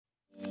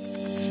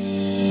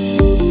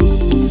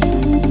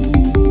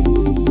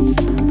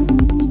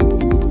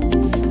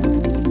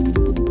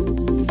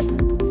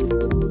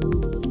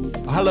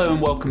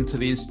welcome to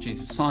the Institute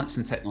of Science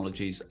and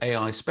Technology's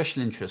AI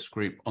Special Interest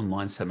Group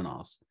online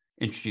seminars,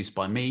 introduced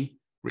by me,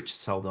 Richard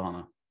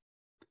Saldana.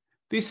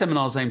 These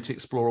seminars aim to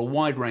explore a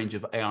wide range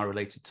of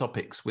AI-related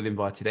topics with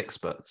invited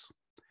experts,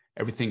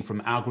 everything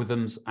from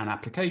algorithms and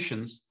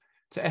applications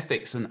to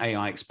ethics and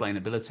AI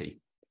explainability. It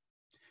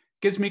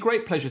gives me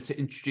great pleasure to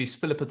introduce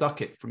Philippa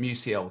Duckett from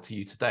UCL to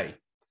you today.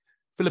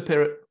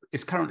 Philippa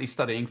is currently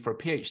studying for a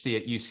PhD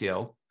at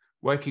UCL,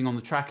 working on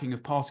the tracking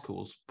of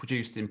particles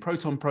produced in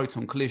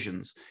proton-proton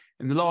collisions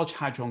in the Large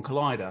Hadron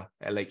Collider,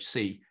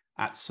 LHC,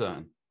 at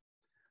CERN.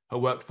 Her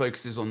work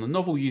focuses on the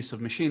novel use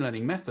of machine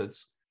learning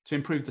methods to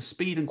improve the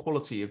speed and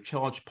quality of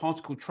charged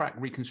particle track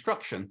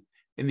reconstruction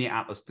in the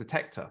Atlas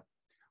detector,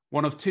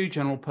 one of two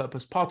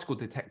general-purpose particle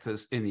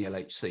detectors in the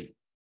LHC.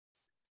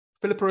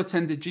 Philippa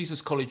attended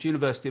Jesus College,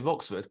 University of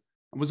Oxford,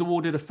 and was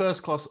awarded a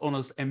first-class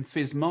honours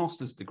MPhil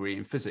master's degree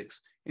in physics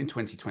in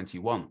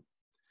 2021.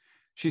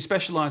 She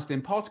specialised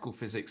in particle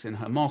physics in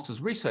her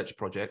master's research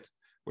project,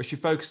 where she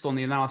focused on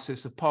the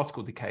analysis of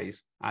particle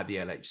decays at the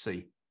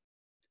LHC.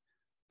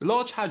 The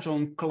Large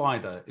Hadron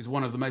Collider is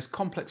one of the most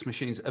complex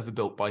machines ever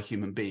built by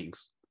human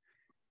beings.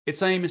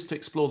 Its aim is to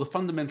explore the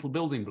fundamental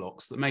building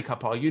blocks that make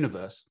up our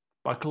universe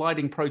by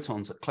colliding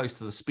protons at close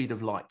to the speed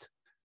of light,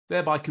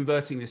 thereby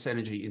converting this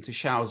energy into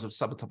showers of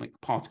subatomic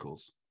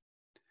particles.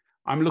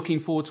 I'm looking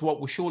forward to what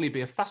will surely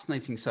be a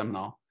fascinating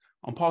seminar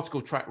on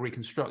particle track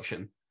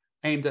reconstruction,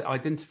 aimed at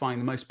identifying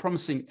the most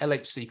promising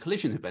LHC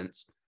collision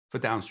events for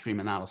downstream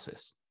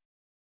analysis.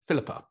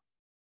 Philippa.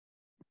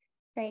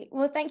 Great.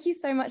 Well, thank you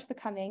so much for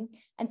coming,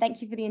 and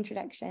thank you for the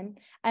introduction.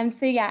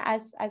 So yeah,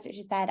 as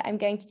Richard said, I'm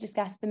going to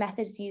discuss the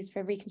methods used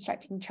for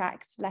reconstructing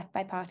tracks left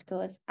by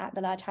particles at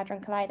the Large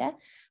Hadron Collider.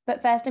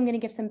 But first, I'm going to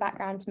give some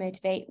background to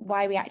motivate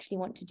why we actually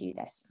want to do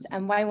this,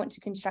 and why I want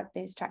to construct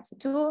those tracks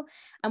at all,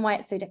 and why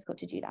it's so difficult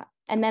to do that.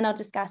 And then I'll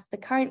discuss the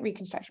current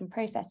reconstruction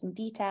process in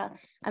detail,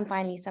 and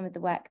finally, some of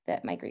the work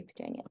that my group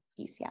are doing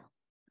at UCL.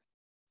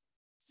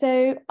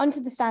 So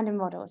onto the standard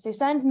model. So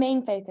CERN's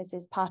main focus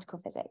is particle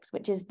physics,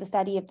 which is the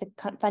study of the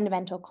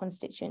fundamental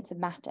constituents of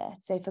matter.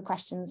 So for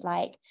questions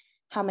like,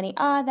 how many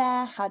are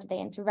there? How do they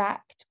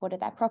interact? What are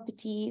their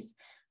properties?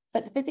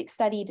 But the physics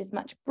studied is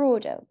much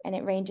broader, and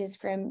it ranges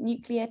from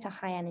nuclear to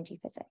high energy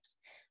physics.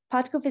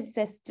 Particle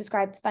physicists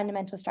describe the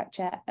fundamental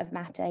structure of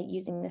matter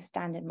using the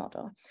standard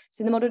model.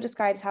 So the model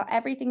describes how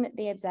everything that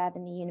they observe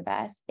in the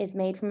universe is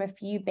made from a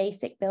few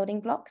basic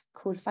building blocks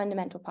called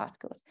fundamental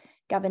particles,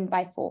 governed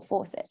by 4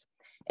 forces.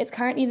 It's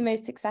currently the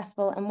most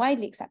successful and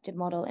widely accepted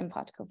model in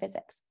particle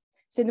physics.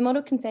 So the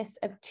model consists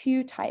of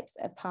 2 types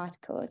of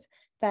particles,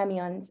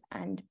 fermions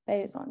and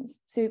bosons.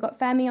 So we've got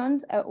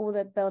fermions are all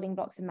the building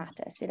blocks of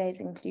matter. So those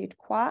include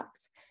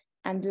quarks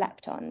and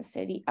leptons.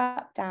 So the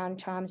up, down,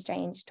 charm,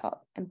 strange,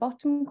 top and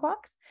bottom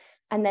quarks,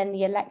 and then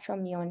the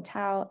electron, muon,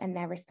 tau, and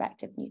their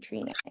respective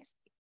neutrinos.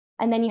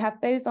 And then you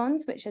have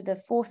bosons, which are the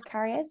force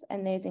carriers,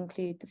 and those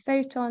include the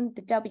photon,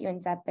 the W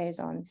and Z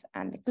bosons,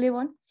 and the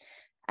gluon.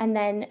 And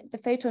then the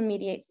photon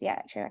mediates the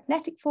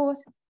electromagnetic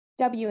force,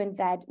 W and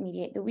Z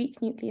mediate the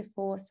weak nuclear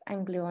force,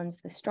 and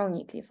gluons the strong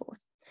nuclear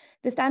force.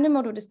 The standard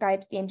model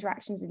describes the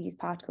interactions of these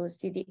particles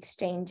through the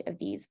exchange of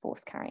these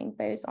force-carrying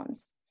bosons.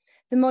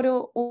 The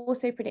model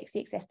also predicts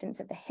the existence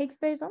of the Higgs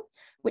boson,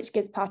 which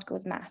gives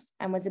particles mass,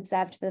 and was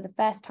observed for the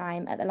first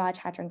time at the Large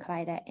Hadron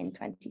Collider in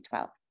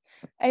 2012.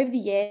 Over the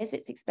years,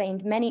 it's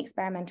explained many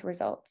experimental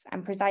results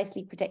and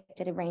precisely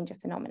predicted a range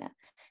of phenomena,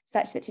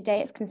 such that today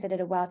it's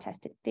considered a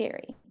well-tested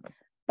theory.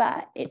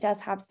 But it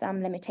does have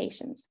some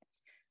limitations.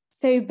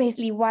 So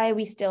basically, why are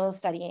we still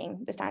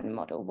studying the standard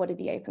model? What are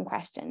the open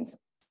questions?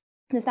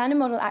 The standard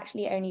model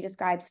actually only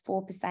describes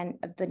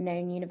 4% of the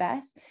known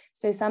universe.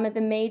 So some of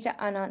the major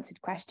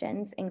unanswered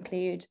questions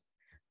include,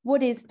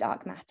 what is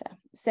dark matter?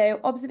 So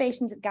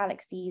observations of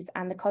galaxies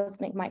and the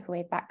cosmic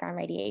microwave background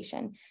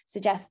radiation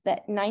suggest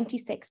that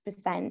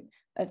 96%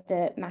 of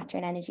the matter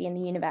and energy in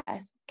the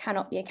universe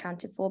cannot be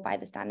accounted for by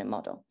the standard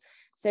model.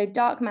 So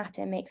dark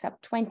matter makes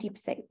up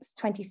 26%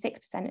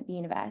 of the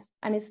universe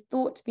and is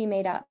thought to be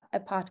made up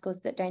of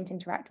particles that don't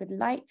interact with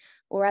light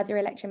or other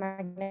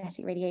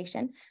electromagnetic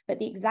radiation, but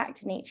the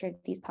exact nature of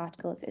these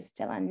particles is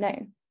still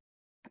unknown.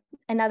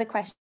 Another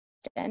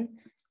question,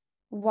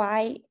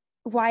 why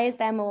is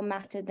there more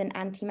matter than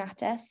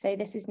antimatter? So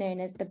this is known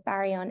as the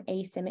baryon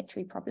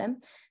asymmetry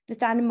problem. The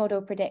standard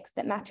model predicts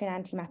that matter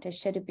and antimatter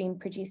should have been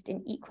produced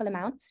in equal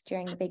amounts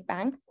during the Big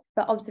Bang,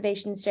 but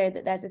observations show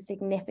that there's a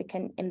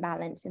significant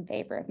imbalance in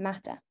favor of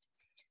matter.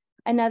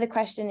 Another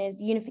question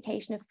is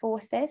unification of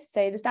forces.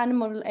 So the standard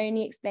model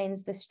only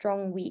explains the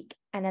strong, weak,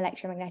 and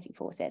electromagnetic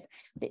forces,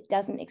 but it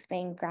doesn't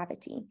explain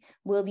gravity.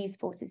 Will these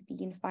forces be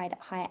unified at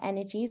higher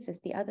energies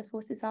as the other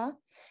forces are?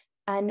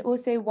 And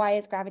also, why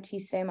is gravity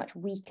so much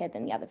weaker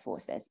than the other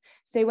forces?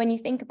 So when you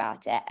think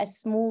about it, a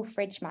small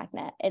fridge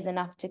magnet is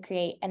enough to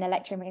create an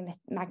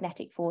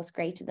electromagnetic force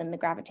greater than the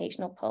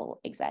gravitational pull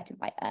exerted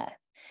by Earth.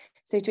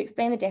 So to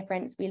explain the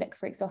difference, we look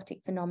for exotic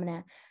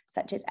phenomena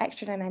such as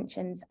extra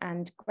dimensions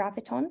and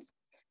gravitons,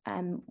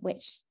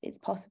 which is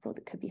possible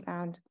that could be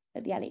found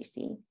at the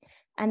LHC.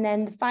 And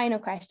then the final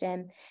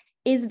question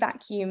is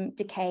vacuum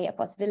decay a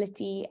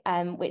possibility,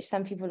 which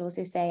some people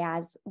also say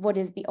as what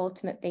is the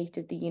ultimate fate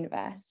of the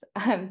universe?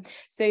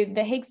 So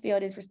the Higgs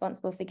field is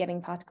responsible for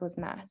giving particles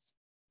mass.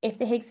 If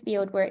the Higgs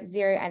field were at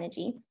zero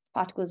energy,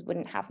 particles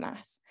wouldn't have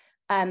mass.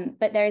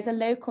 But there is a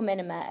local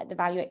minima at the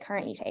value it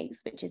currently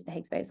takes, which is the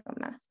Higgs boson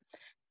mass.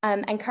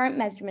 And current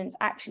measurements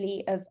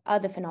actually of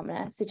other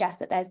phenomena suggest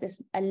that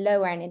there's a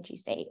lower energy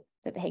state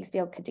that the Higgs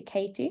field could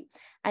decay to.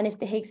 And if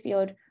the Higgs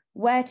field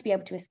were to be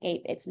able to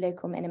escape its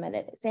local minima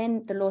that it's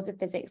in, the laws of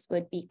physics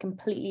would be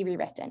completely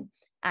rewritten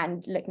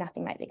and look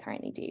nothing like they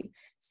currently do.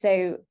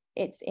 So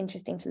it's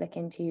interesting to look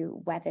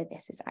into whether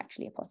this is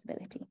actually a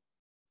possibility,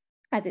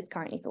 as it's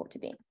currently thought to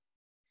be.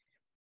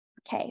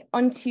 Okay,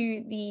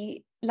 onto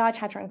the Large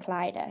Hadron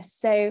Collider.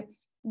 So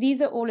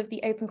these are all of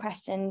the open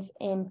questions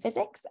in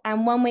physics,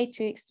 and one way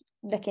to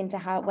look into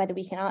whether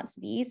we can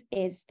answer these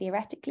is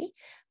theoretically.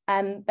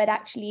 But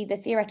actually the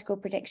theoretical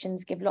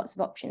predictions give lots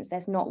of options.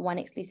 There's not one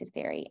exclusive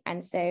theory.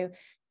 And so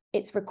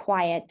it's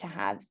required to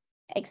have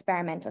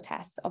experimental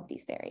tests of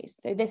these theories.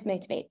 So this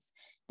motivates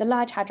the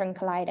Large Hadron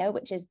Collider,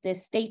 which is the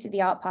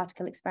state-of-the-art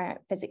particle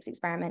physics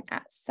experiment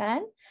at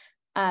CERN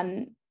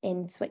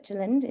in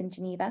Switzerland, in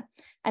Geneva.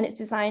 And it's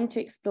designed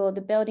to explore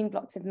the building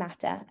blocks of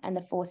matter and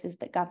the forces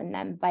that govern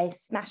them by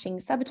smashing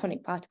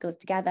subatomic particles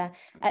together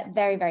at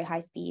very, very high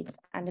speeds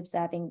and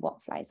observing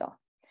what flies off.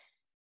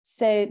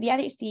 So the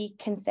LHC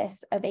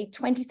consists of a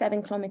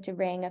 27-kilometer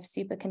ring of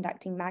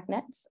superconducting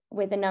magnets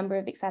with a number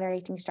of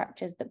accelerating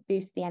structures that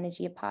boost the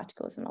energy of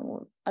particles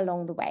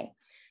along the way.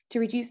 To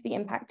reduce the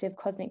impact of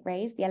cosmic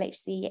rays, the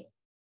LHC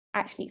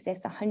actually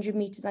exists 100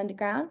 meters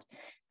underground,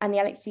 and the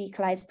LHC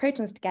collides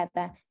protons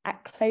together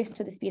at close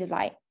to the speed of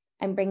light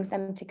and brings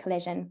them to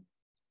collision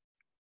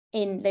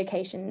in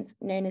locations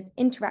known as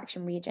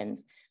interaction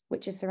regions,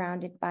 which are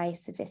surrounded by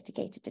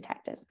sophisticated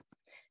detectors.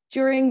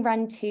 During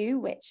run 2,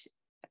 which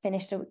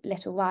finished a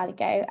little while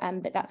ago,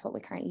 but that's what we're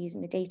currently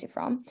using the data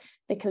from,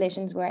 the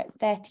collisions were at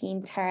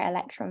 13 tera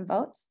electron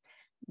volts.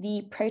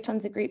 The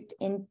protons are grouped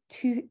in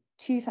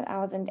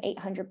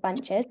 2,800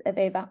 bunches of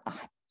over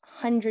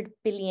 100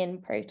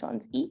 billion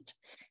protons each.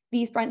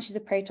 These bunches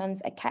of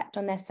protons are kept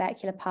on their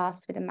circular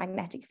paths with a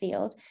magnetic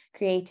field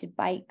created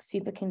by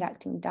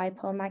superconducting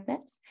dipole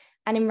magnets.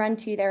 And in run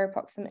 2, there are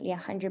approximately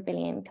 100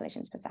 billion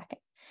collisions per second.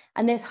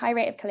 And this high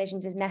rate of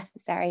collisions is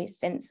necessary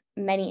since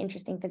many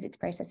interesting physics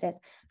processes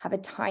have a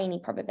tiny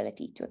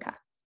probability to occur.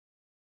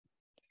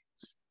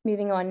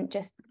 Moving on,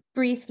 just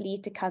briefly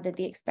to cover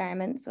the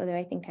experiments, although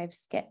I think I've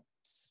skipped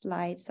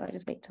slides, so I'll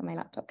just wait till my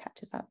laptop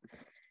catches up.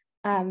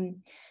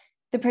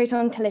 The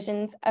proton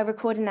collisions are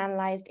recorded and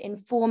analysed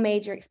in 4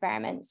 major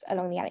experiments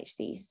along the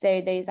LHC.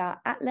 So those are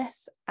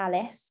ATLAS,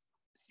 ALICE,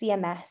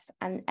 CMS,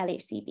 and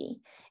LHCb.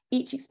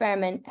 Each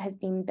experiment has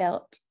been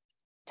built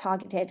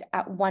targeted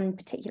at one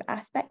particular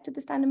aspect of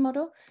the standard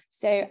model.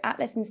 So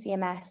ATLAS and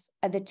CMS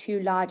are the 2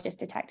 largest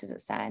detectors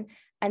at CERN,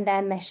 and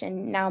their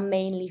mission now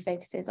mainly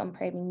focuses on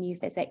probing new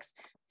physics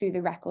through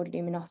the record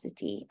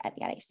luminosity at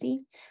the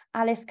LHC.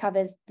 ALICE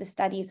covers the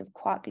studies of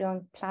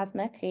quark-gluon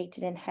plasma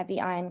created in heavy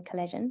ion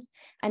collisions,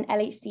 and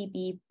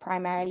LHCb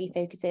primarily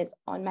focuses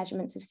on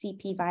measurements of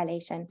CP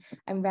violation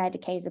and rare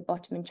decays of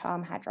bottom and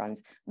charm hadrons,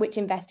 which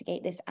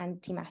investigate this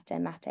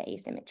antimatter-matter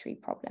asymmetry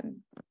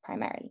problem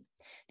primarily.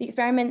 The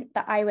experiment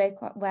that I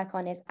work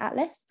on is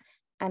ATLAS,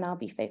 and I'll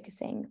be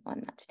focusing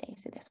on that today.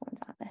 So this one's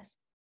ATLAS.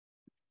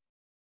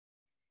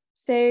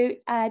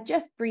 So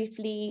just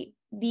briefly,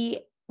 the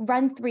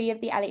run 3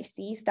 of the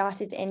LHC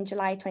started in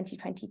July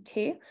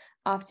 2022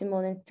 after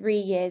more than 3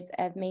 years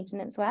of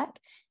maintenance work.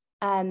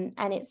 And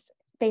it's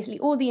basically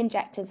all the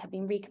injectors have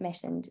been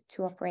recommissioned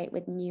to operate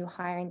with new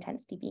higher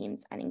intensity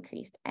beams and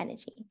increased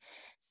energy.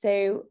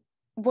 So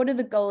what are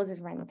the goals of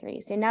run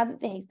 3? So now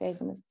that the Higgs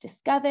boson was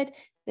discovered,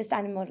 the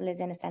standard model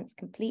is in a sense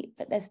complete,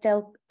 but there's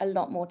still a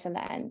lot more to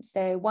learn.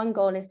 So one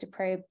goal is to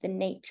probe the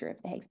nature of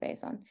the Higgs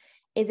boson.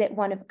 Is it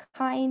one of a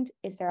kind?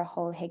 Is there a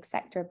whole Higgs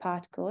sector of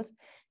particles?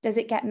 Does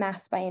it get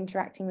mass by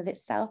interacting with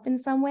itself in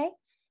some way?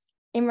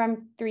 In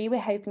run 3, we're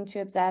hoping to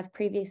observe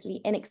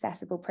previously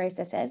inaccessible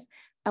processes,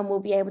 and we'll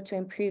be able to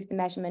improve the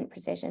measurement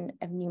precision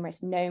of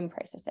numerous known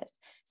processes.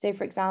 So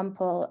for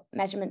example,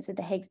 measurements of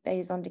the Higgs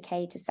boson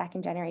decay to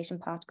second generation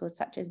particles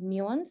such as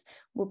muons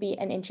will be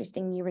an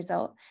interesting new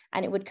result,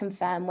 and it would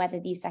confirm whether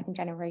these second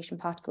generation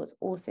particles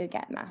also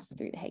get mass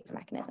through the Higgs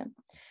mechanism.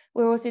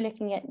 We're also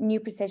looking at new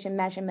precision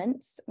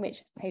measurements,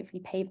 which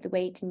hopefully pave the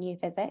way to new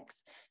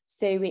physics.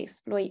 So we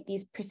exploit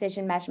these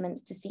precision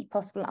measurements to seek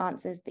possible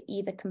answers that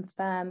either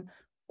confirm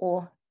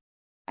or,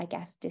 I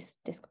guess,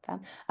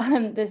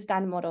 disconfirm the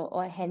standard model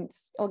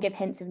or give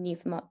hints of new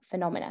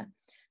phenomena.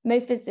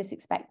 Most physicists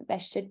expect that there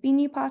should be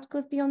new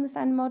particles beyond the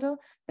standard model,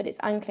 but it's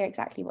unclear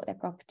exactly what their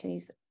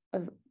properties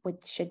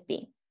should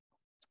be.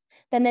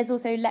 Then there's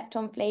also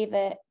lepton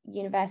flavor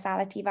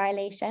universality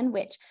violation,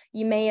 which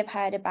you may have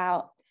heard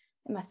about.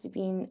 It must have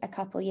been a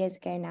couple years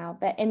ago now,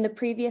 but in the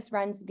previous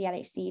runs of the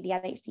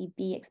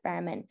LHCb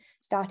experiment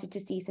started to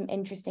see some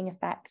interesting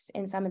effects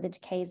in some of the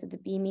decays of the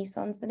B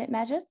mesons that it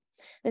measures.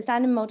 The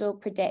standard model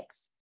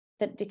predicts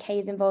that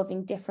decays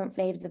involving different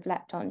flavors of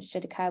leptons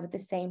should occur with the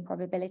same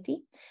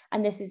probability.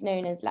 And this is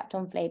known as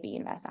lepton flavor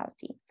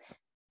universality.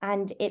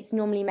 And it's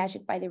normally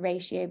measured by the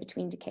ratio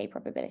between decay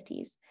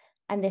probabilities.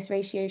 And this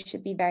ratio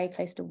should be very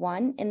close to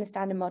 1 in the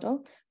standard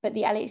model, but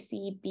the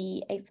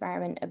LHC-B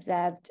experiment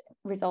observed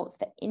results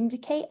that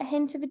indicate a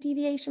hint of a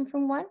deviation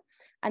from 1,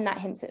 and that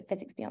hints at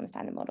physics beyond the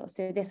standard model.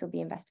 So this will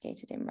be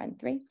investigated in run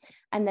 3.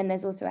 And then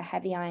there's also a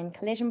heavy ion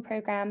collision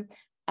program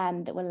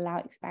that will allow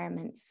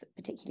experiments,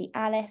 particularly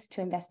ALICE,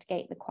 to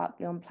investigate the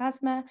quark-gluon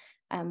plasma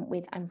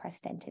with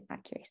unprecedented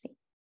accuracy.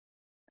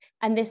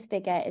 And this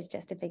figure is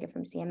just a figure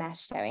from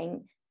CMS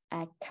showing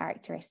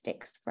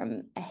characteristics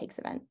from a Higgs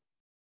event.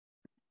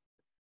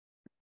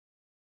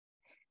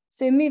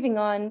 So moving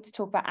on to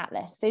talk about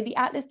ATLAS. So the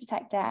ATLAS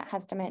detector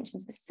has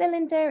dimensions of a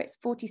cylinder. It's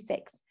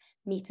 46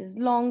 meters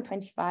long,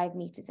 25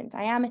 meters in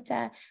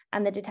diameter,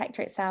 and the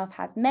detector itself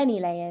has many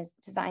layers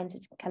designed to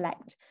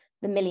collect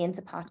the millions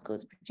of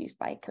particles produced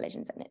by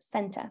collisions in its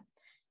center.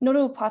 Not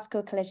all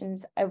particle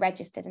collisions are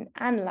registered and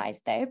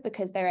analyzed though,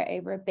 because there are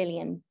over 1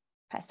 billion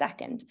per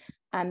second.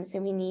 So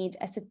we need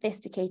a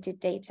sophisticated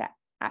data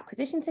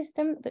acquisition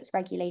system that's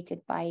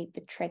regulated by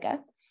the trigger.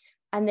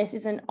 And this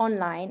is an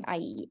online,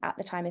 i.e. at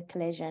the time of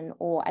collision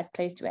or as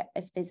close to it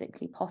as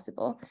physically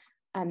possible,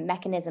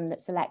 mechanism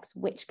that selects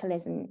which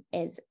collision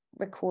is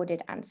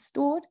recorded and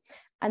stored.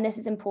 And this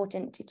is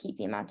important to keep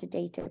the amount of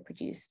data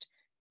produced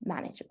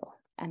manageable.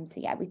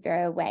 So yeah, we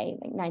throw away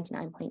like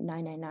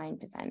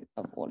 99.999%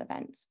 of all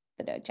events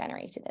that are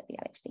generated at the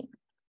LHC,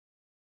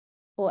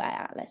 or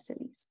at ATLAS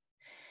at least.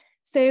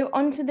 So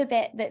onto the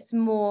bit that's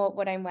more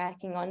what I'm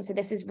working on. So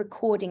this is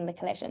recording the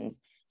collisions.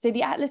 So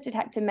the ATLAS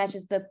detector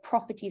measures the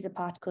properties of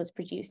particles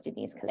produced in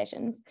these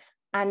collisions.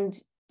 And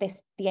the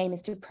aim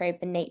is to probe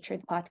the nature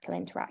of the particle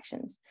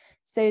interactions.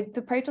 So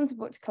the protons are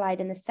brought to collide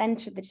in the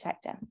center of the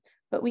detector,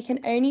 but we can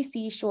only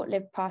see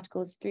short-lived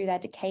particles through their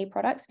decay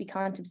products. We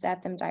can't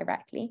observe them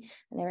directly,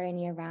 and they're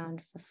only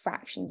around for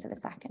fractions of a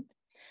second.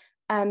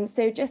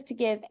 So just to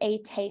give a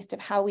taste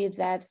of how we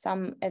observe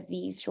some of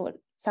these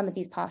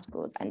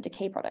particles and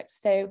decay products.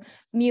 So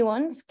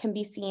muons can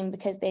be seen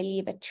because they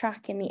leave a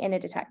track in the inner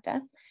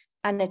detector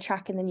and a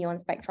track in the muon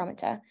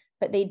spectrometer,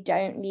 but they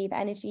don't leave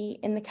energy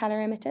in the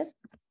calorimeters.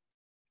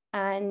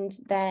 And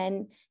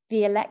then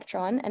an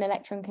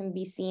electron can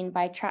be seen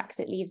by tracks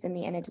it leaves in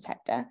the inner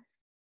detector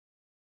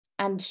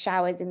and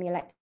showers in the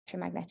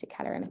electromagnetic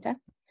calorimeter.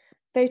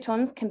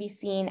 Photons can be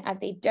seen as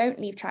they don't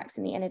leave tracks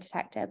in the inner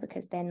detector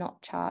because they're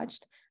not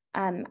charged,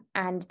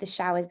 and the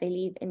showers they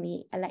leave in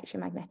the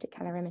electromagnetic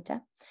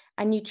calorimeter.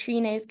 And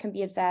neutrinos can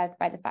be observed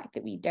by the fact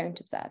that we don't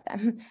observe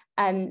them.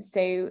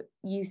 So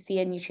you see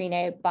a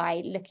neutrino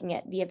by looking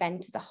at the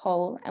event as a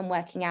whole and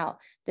working out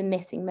the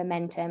missing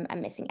momentum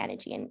and missing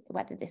energy and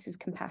whether this is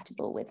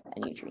compatible with a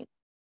neutrino.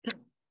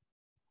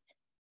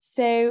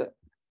 So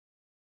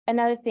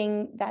another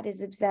thing that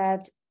is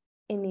observed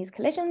in these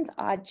collisions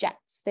are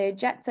jets. So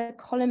jets are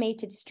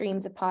collimated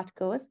streams of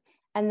particles,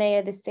 and they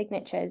are the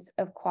signatures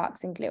of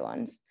quarks and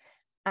gluons.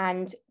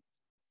 And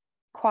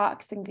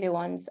quarks and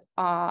gluons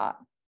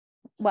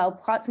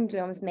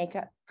make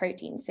up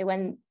proteins. So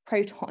when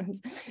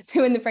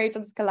the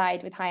protons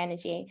collide with high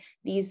energy,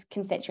 these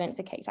constituents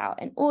are kicked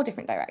out in all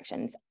different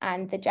directions,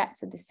 and the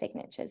jets are the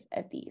signatures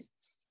of these.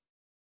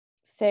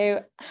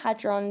 So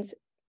hadrons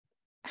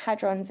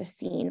are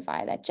seen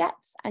via their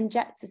jets, and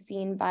jets are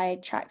seen by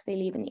tracks they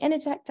leave in the inner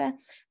detector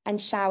and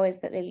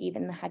showers that they leave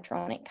in the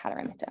hadronic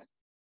calorimeter.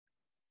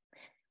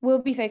 We'll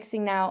be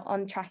focusing now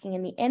on tracking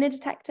in the inner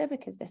detector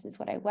because this is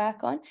what I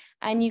work on.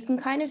 And you can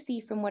kind of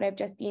see from what I've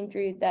just been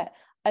through that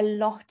a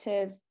lot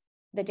of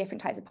the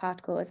different types of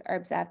particles are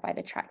observed by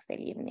the tracks they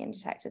leave in the inner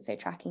detector. So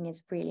tracking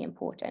is really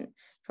important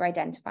for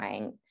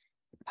identifying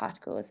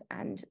particles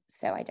and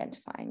so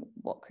identifying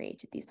what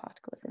created these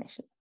particles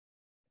initially.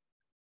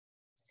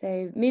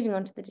 So moving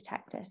on to the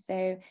detector.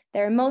 So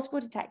there are multiple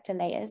detector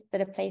layers that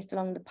are placed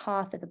along the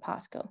path of the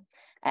particle.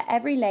 At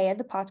every layer,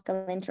 the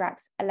particle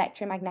interacts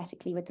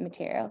electromagnetically with the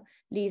material,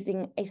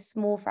 losing a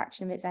small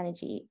fraction of its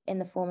energy in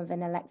the form of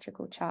an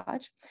electrical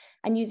charge.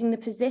 And using the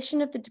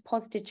position of the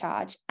deposited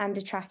charge and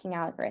a tracking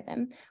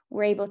algorithm,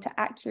 we're able to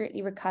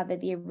accurately recover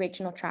the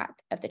original track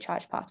of the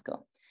charged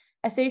particle.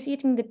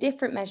 Associating the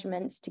different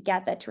measurements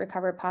together to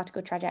recover a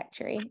particle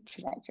trajectory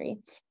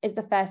is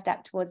the first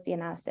step towards the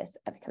analysis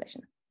of a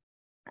collision.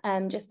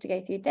 Just to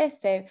go through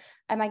this, so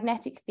a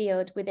magnetic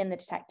field within the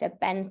detector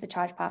bends the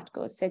charged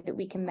particles so that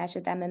we can measure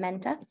their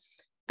momenta.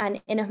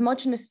 And in a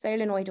homogeneous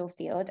solenoidal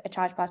field, a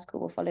charged particle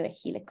will follow a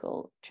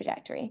helical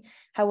trajectory.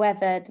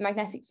 However, the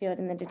magnetic field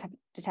in the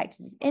detectors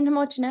is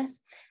inhomogeneous,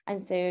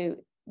 and so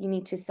you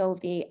need to solve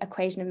the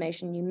equation of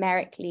motion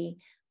numerically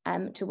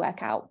to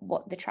work out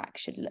what the track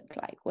should look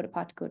like, what a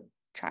particle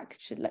track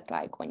should look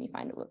like when you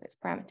find all of its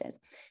parameters.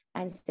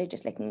 And so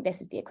just looking,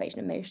 this is the equation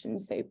of motion.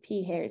 So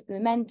P here is the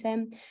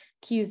momentum,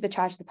 Q is the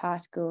charge of the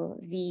particle,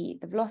 V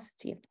the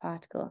velocity of the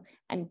particle,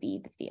 and B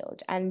the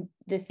field. And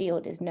the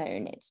field is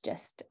known, it's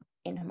just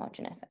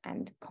inhomogeneous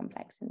and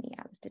complex in the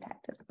ATLAS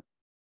detectors.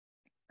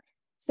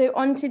 So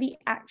on to the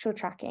actual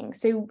tracking.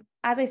 So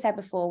as I said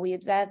before, we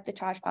observed the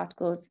charged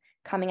particles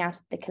coming out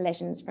of the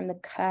collisions from the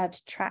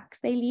curved tracks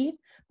they leave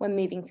when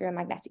moving through a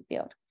magnetic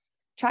field.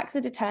 Tracks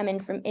are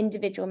determined from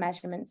individual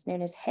measurements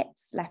known as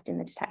hits left in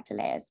the detector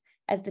layers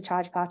as the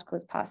charged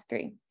particles pass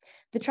through.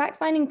 The track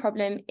finding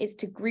problem is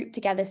to group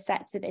together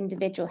sets of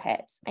individual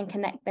hits and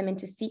connect them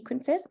into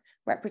sequences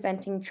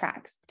representing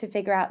tracks to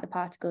figure out the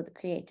particle that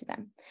created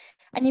them.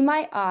 And you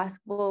might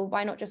ask, well,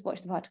 why not just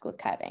watch the particles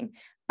curving?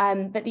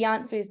 But the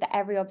answer is that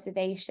every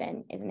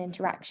observation is an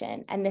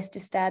interaction, and this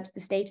disturbs the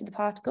state of the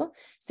particle.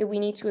 So we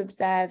need to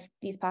observe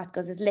these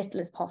particles as little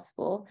as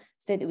possible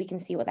so that we can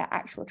see what their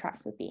actual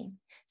tracks would be.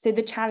 So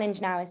the challenge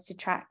now is to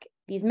track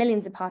these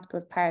millions of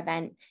particles per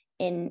event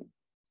in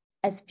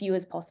as few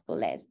as possible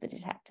layers of the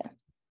detector.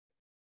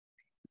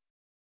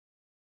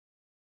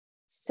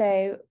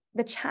 So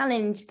the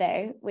challenge,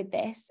 though, with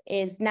this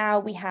is now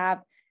we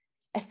have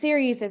a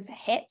series of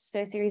hits,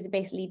 so a series of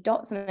basically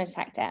dots on a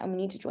detector, and we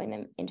need to join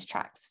them into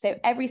tracks. So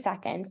every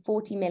second,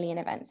 40 million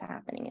events are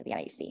happening at the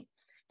LHC.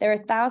 There are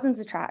thousands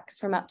of tracks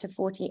from up to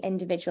 40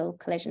 individual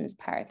collisions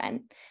per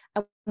event.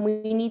 And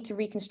we need to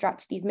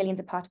reconstruct these millions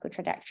of particle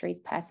trajectories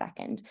per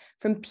second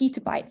from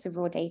petabytes of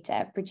raw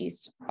data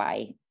produced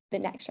by the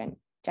next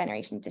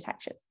generation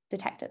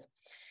detectors.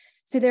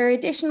 So there are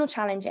additional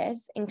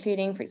challenges,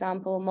 including, for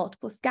example,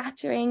 multiple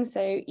scattering.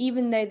 So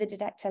even though the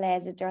detector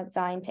layers are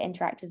designed to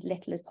interact as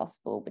little as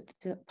possible with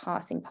the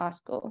passing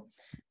particle,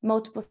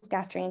 multiple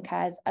scattering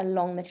occurs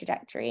along the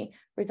trajectory,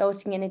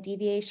 resulting in a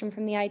deviation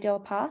from the ideal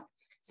path.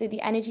 So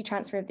the energy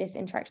transfer of this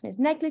interaction is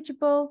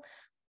negligible,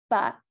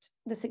 but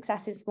the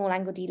successive small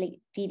angle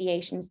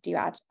deviations do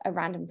add a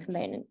random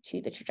component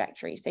to the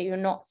trajectory. So you're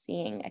not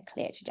seeing a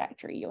clear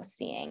trajectory, you're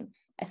seeing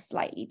a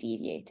slightly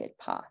deviated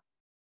path.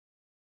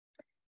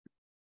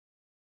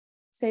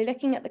 So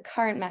looking at the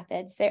current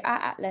methods, so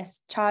at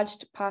Atlas,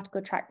 charged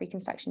particle track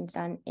reconstruction is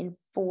done in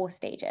 4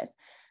 stages.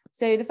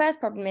 So the first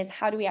problem is,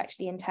 how do we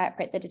actually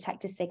interpret the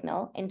detector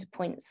signal into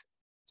points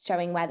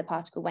showing where the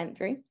particle went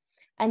through?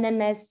 And then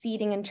there's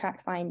seeding and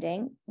track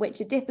finding,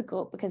 which are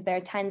difficult because there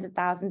are tens of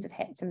thousands of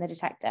hits in the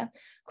detector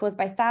caused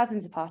by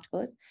thousands of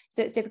particles.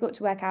 So it's difficult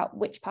to work out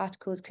which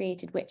particles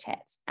created which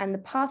hits and the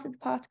path of the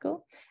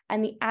particle.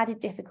 And the added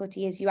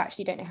difficulty is you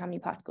actually don't know how many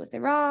particles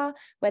there are,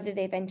 whether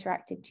they've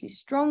interacted too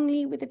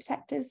strongly with the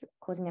detectors,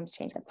 causing them to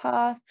change their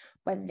path,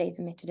 whether they've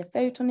emitted a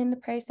photon in the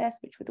process,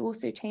 which would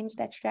also change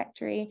their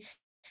trajectory.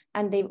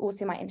 And they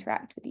also might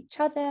interact with each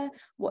other,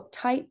 what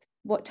type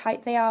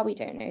they are, we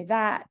don't know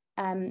that.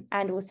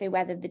 And also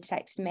whether the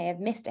detector may have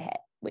missed a hit,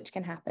 which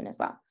can happen as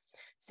well.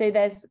 So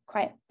there's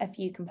quite a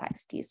few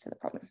complexities to the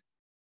problem.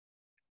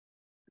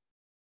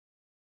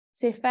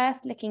 So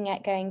first, looking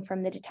at going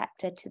from the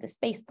detector to the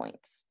space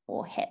points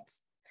or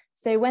hits.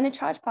 So when a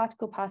charged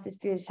particle passes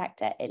through the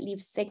detector, it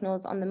leaves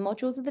signals on the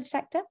modules of the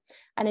detector,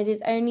 and it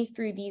is only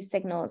through these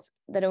signals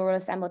that are all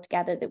assembled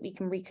together that we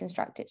can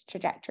reconstruct its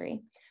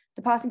trajectory.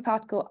 The passing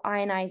particle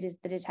ionizes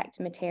the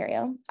detector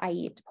material,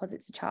 i.e. it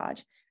deposits a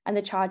charge, and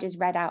the charge is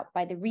read out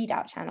by the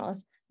readout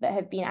channels that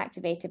have been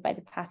activated by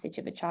the passage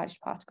of a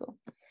charged particle.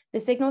 The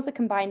signals are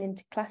combined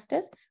into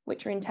clusters,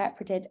 which are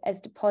interpreted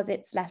as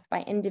deposits left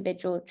by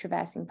individual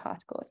traversing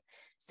particles.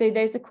 So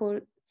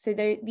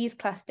these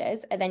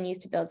clusters are then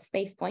used to build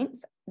space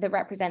points that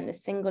represent the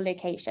single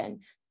location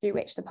through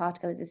which the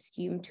particle is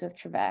assumed to have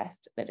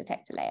traversed the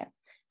detector layer.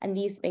 And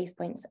these space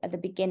points are the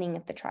beginning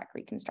of the track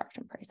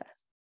reconstruction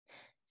process.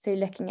 So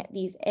looking at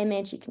these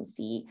images, you can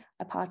see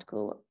a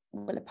particle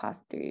will have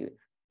passed through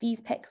these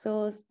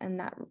pixels,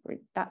 and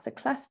that's a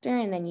cluster,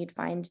 and then you'd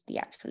find the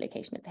actual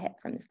location of the hit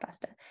from this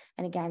cluster.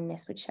 And again,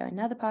 this would show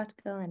another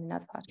particle and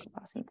another particle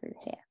passing through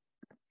here.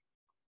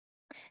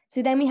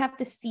 So then we have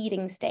the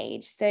seeding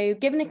stage. So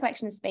given a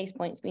collection of space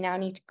points, we now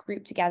need to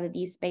group together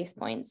these space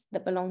points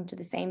that belong to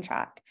the same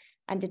track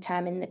and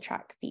determine the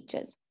track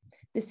features.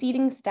 The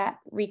seeding step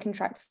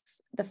reconstructs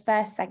the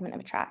first segment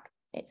of a track,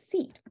 its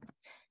seed.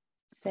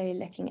 So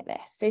looking at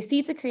this, so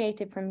seeds are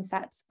created from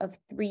sets of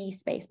 3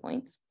 space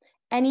points.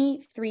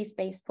 Any 3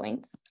 space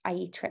points,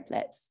 i.e.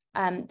 triplets,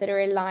 that are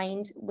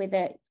aligned with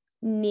a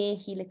near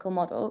helical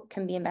model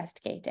can be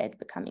investigated,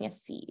 becoming a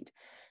seed.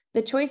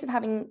 The choice of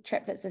having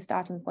triplets as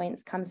starting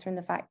points comes from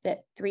the fact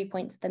that 3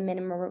 points are the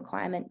minimum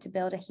requirement to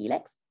build a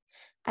helix,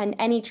 and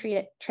any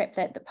triplet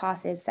that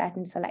passes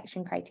certain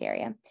selection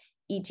criteria,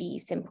 e.g.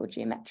 simple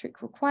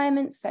geometric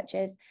requirements such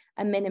as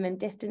a minimum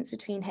distance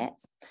between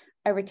hits,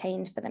 are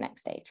retained for the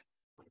next stage.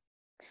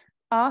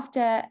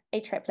 After a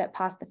triplet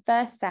passed the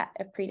first set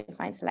of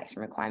predefined selection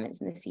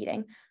requirements in the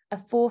seeding, a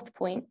 4th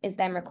point is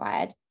then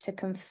required to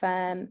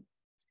confirm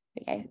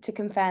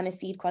a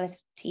seed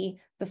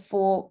quality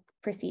before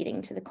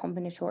proceeding to the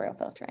combinatorial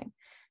filtering.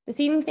 The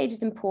seeding stage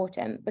is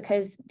important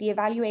because the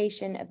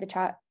evaluation of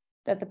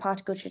the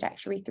particle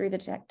trajectory through the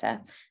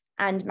detector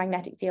and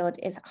magnetic field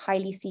is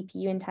highly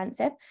CPU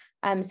intensive.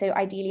 So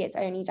ideally it's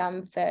only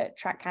done for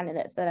track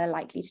candidates that are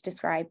likely to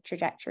describe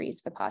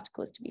trajectories for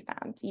particles to be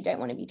found. So you don't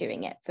want to be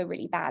doing it for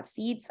really bad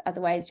seeds,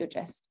 otherwise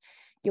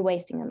you're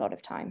wasting a lot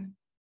of time.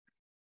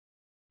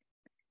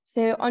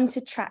 So on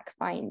to track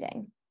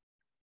finding.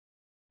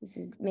 This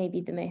is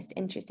maybe the most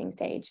interesting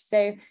stage.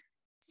 So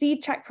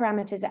seed track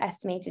parameters are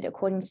estimated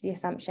according to the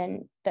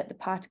assumption that the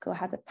particle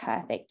has a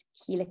perfect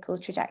helical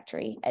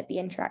trajectory at the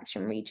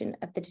interaction region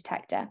of the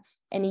detector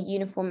in a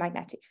uniform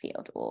magnetic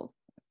field or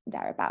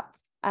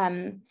thereabouts,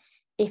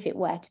 if it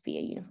were to be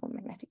a uniform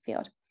magnetic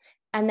field.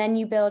 And then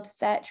you build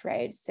search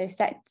roads, so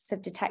sets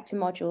of detector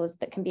modules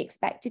that can be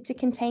expected to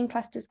contain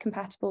clusters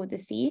compatible with the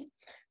seed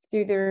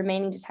through the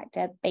remaining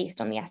detector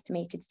based on the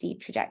estimated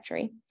seed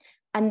trajectory.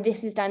 And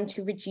this is done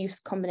to reduce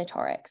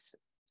combinatorics,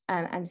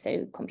 and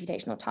so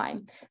computational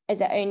time, as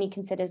it only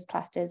considers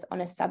clusters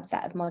on a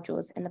subset of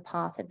modules in the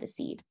path of the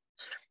seed.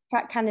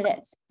 Track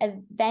candidates are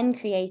then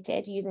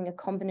created using a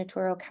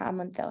combinatorial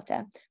Kalman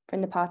filter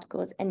from the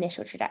particle's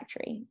initial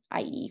trajectory,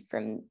 i.e.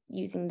 from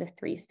using the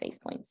 3 space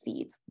point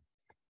seeds.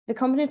 The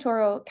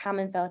combinatorial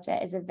Kalman filter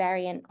is a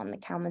variant on the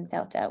Kalman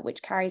filter,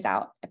 which carries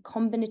out a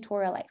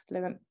combinatorial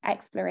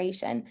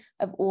exploration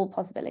of all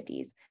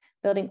possibilities,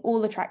 building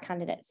all the track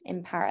candidates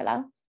in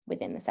parallel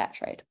within the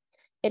search road.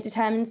 It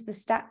determines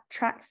the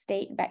track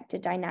state vector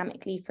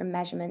dynamically from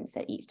measurements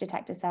at each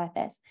detector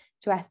surface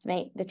to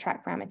estimate the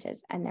track parameters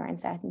and their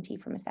uncertainty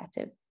from a set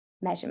of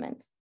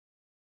measurements.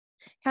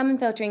 Kalman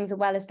filtering is a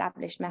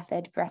well-established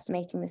method for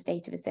estimating the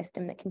state of a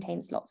system that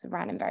contains lots of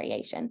random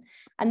variation.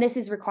 And this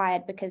is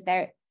required because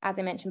there, as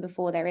I mentioned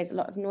before, there is a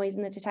lot of noise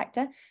in the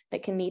detector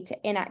that can lead to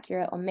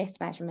inaccurate or missed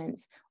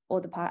measurements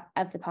or the part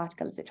of the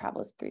particle as it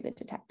travels through the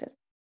detectors.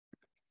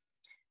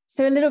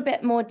 So a little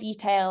bit more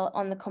detail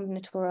on the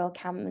combinatorial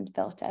Kalman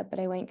filter, but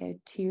I won't go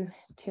too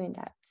in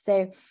depth.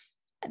 So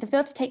the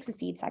filter takes a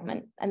seed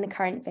segment and the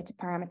current fitted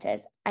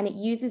parameters, and it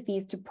uses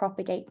these to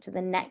propagate to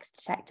the next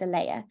detector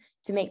layer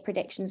to make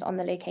predictions on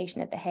the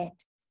location of the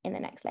hit in the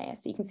next layer.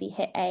 So you can see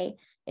hit A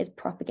is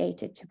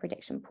propagated to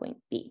prediction point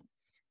B.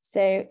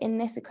 So in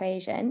this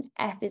equation,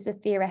 F is a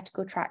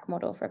theoretical track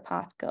model for a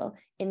particle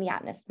in the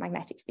Atlas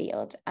magnetic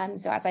field.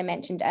 So as I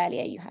mentioned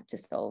earlier, you had to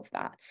solve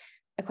that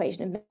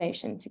equation of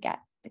motion to get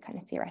the kind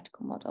of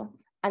theoretical model.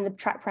 And the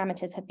track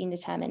parameters have been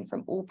determined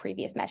from all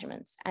previous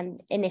measurements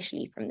and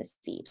initially from the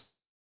seed.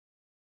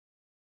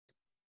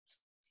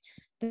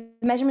 The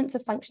measurements are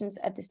functions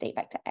of the state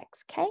vector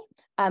xk,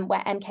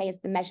 where mk is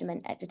the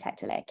measurement at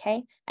detector layer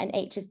k, and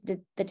h is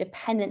the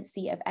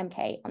dependency of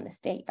mk on the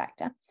state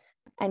vector.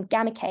 And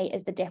gamma k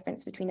is the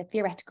difference between a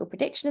theoretical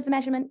prediction of the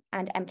measurement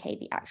and mk,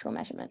 the actual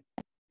measurement.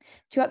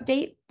 To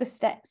update the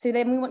so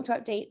then we want to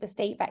update the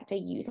state vector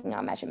using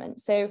our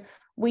measurement. So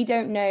we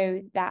don't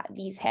know that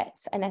these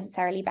hits are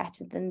necessarily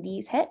better than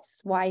these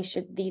hits. Why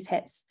should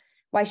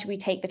we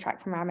take the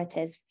track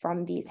parameters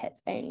from these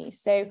hits only?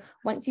 So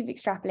once you've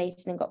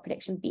extrapolated and got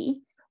prediction B,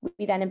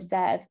 we then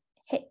observe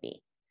hit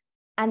B.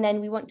 And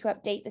then we want to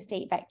update the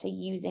state vector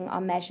using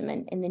our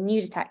measurement in the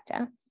new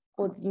detector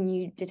or the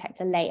new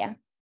detector layer.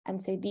 And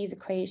so these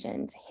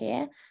equations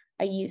here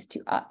are used to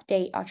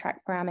update our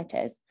track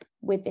parameters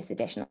with this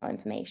additional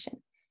information.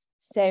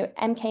 So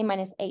mk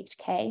minus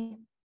hk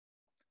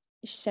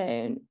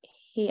shown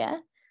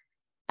here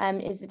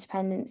is the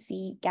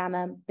dependency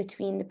gamma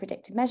between the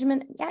predicted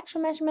measurement and the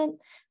actual measurement,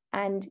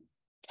 and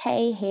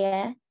k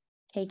here,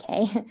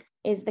 kk,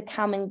 is the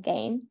Kalman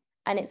gain,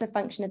 and it's a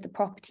function of the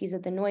properties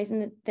of the noise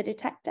in the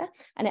detector,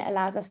 and it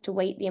allows us to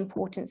weight the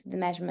importance of the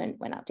measurement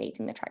when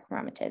updating the track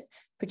parameters,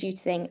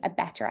 producing a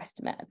better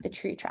estimate of the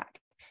true track.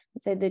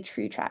 So the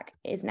true track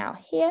is now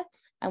here,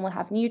 and we'll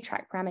have new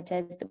track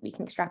parameters that we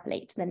can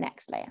extrapolate to the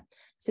next layer.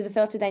 So the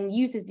filter then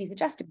uses these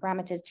adjusted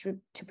parameters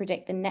to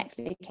predict the next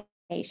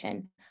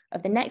location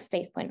of the next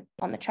space point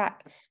on the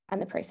track,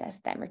 and the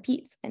process then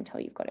repeats until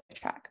you've got a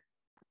track.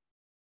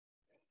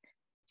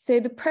 So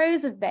the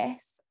pros of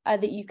this are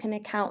that you can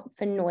account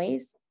for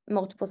noise,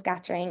 multiple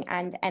scattering,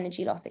 and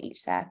energy loss at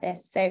each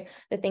surface. So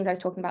the things I was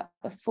talking about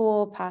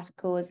before,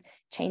 particles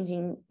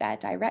changing their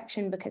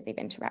direction because they've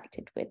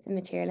interacted with the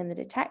material in the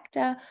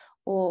detector,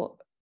 or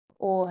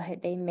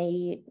they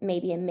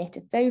maybe emit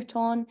a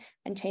photon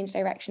and change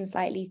direction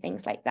slightly,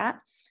 things like that.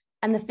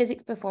 And the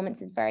physics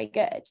performance is very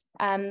good.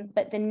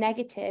 But the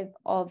negative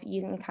of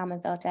using a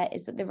Kalman filter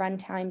is that the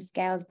runtime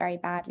scales very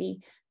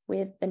badly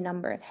with the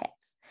number of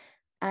hits.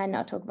 And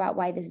I'll talk about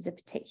why this is a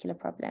particular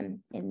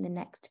problem in the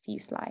next few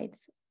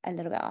slides a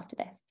little bit after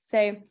this.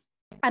 So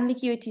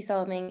ambiguity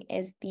solving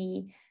is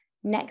the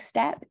next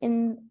step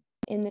in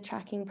the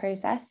tracking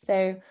process.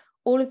 So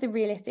all of the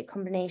realistic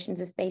combinations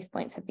of space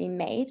points have been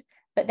made,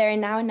 but there are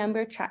now a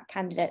number of track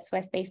candidates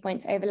where space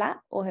points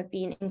overlap or have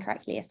been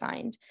incorrectly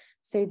assigned.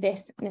 So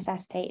this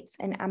necessitates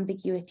an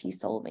ambiguity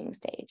solving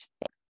stage.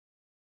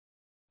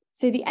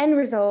 So the end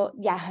result,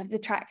 of the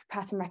track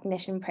pattern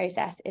recognition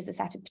process is a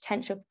set of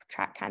potential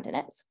track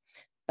candidates,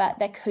 but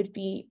there could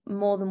be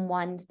more than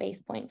one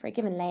space point for a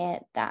given layer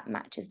that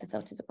matches the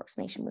filter's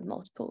approximation with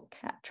multiple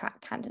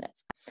track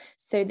candidates.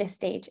 So this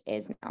stage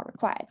is now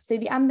required. So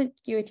the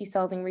ambiguity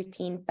solving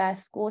routine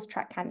first scores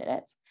track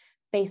candidates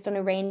based on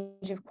a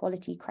range of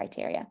quality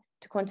criteria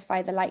to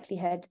quantify the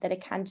likelihood that a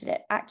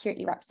candidate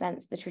accurately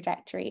represents the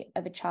trajectory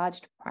of a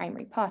charged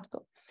primary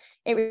particle.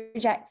 It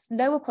rejects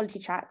lower quality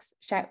tracks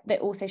that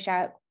also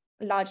share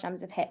large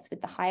numbers of hits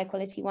with the higher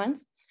quality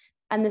ones.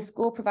 And the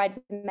score provides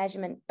a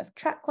measurement of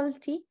track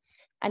quality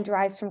and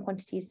derives from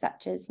quantities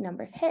such as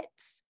number of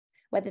hits,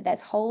 whether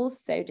there's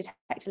holes, so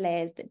detector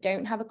layers that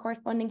don't have a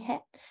corresponding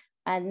hit,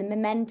 and the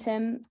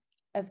momentum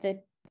of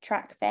the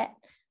track fit,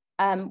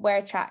 where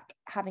a track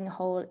having a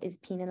hole is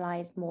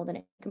penalized more than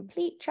a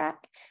complete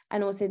track,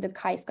 and also the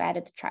chi-squared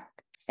of the track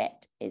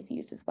fit is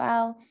used as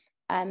well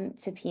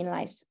to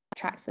penalize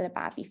tracks that are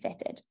badly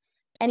fitted.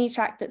 Any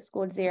track that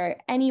scored 0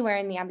 anywhere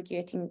in the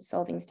ambiguity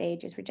solving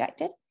stage is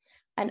rejected.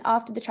 And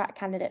after the track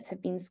candidates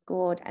have been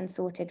scored and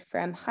sorted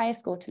from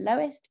highest score to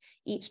lowest,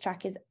 each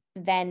track is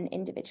then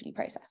individually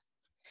processed.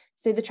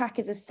 So the track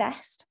is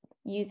assessed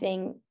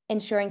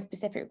ensuring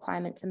specific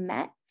requirements are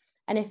met.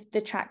 And if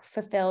the track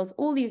fulfills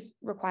all these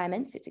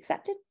requirements, it's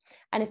accepted.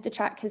 And if the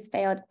track has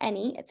failed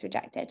any, it's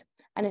rejected.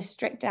 And a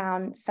strict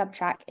down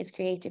subtrack is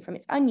created from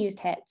its unused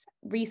hits,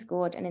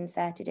 rescored and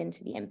inserted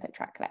into the input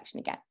track collection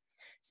again.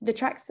 So the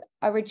tracks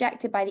are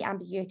rejected by the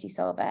ambiguity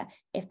solver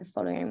if the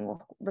following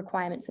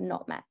requirements are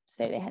not met.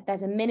 So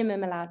there's a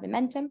minimum allowed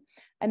momentum,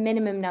 a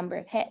minimum number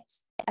of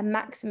hits, a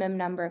maximum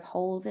number of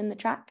holes in the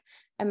track,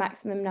 a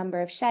maximum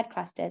number of shared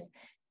clusters,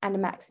 and a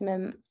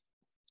maximum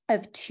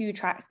of 2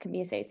 tracks can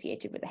be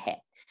associated with a hit.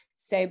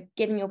 So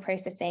given your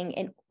processing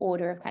in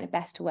order of kind of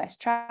best to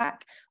worst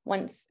track,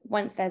 once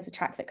there's a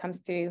track that comes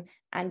through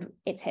and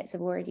its hits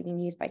have already been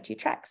used by 2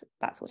 tracks,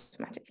 that's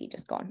automatically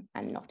just gone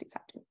and not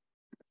accepted.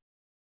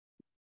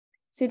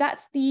 So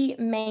that's the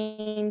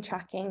main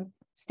tracking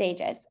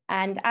stages.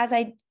 And as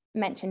I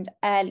mentioned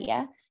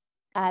earlier,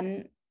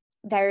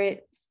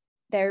 there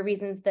are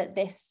reasons that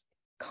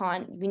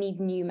we need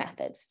new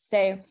methods.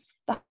 So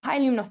the high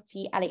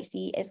luminosity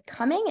LHC is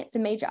coming. It's a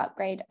major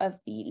upgrade of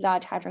the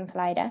Large Hadron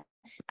Collider,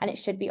 and it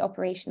should be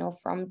operational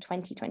from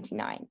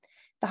 2029.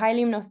 The high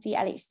luminosity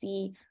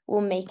LHC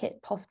will make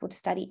it possible to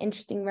study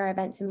interesting rare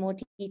events in more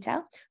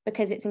detail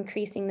because it's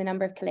increasing the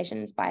number of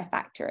collisions by a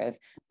factor of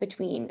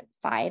between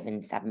 5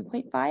 and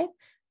 7.5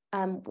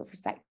 with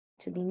respect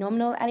to the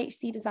nominal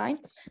LHC design.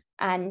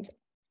 And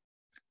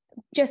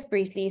just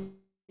briefly,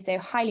 so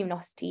high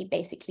luminosity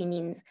basically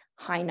means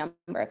high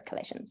number of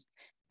collisions.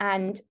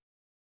 And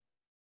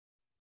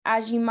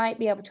as you might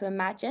be able to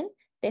imagine,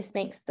 this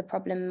makes the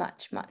problem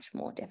much, much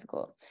more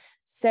difficult.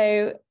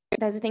 So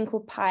there's a thing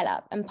called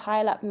pileup, and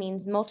pileup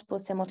means multiple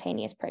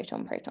simultaneous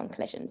proton-proton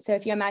collisions. So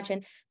if you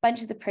imagine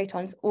bunches of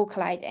protons all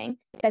colliding,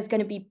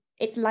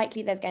 it's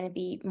likely there's going to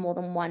be more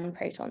than one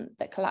proton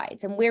that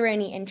collides. And we're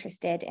only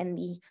interested in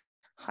the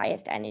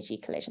highest energy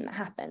collision that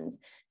happens.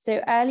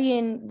 So early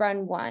in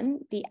run 1,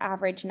 the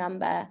average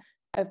number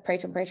of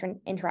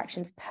proton-proton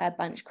interactions per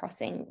bunch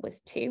crossing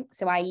was 2.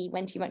 So i.e.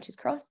 when 2 bunches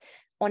cross,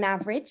 on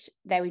average,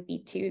 there would be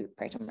 2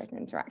 proton-proton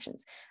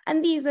interactions.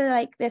 And these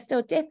are they're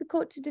still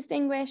difficult to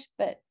distinguish,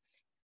 but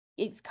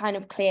it's kind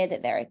of clear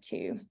that there are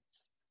 2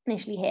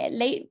 initially here.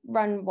 Late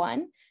run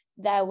 1,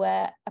 there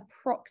were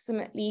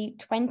approximately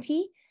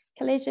 20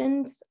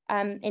 collisions,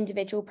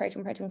 individual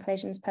proton-proton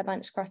collisions per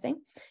bunch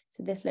crossing.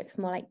 So this looks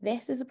more like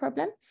this as a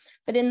problem.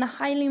 But in the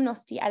high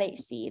luminosity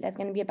LHC, there's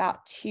going to be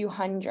about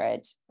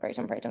 200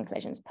 proton-proton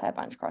collisions per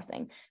bunch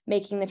crossing,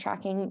 making the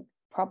tracking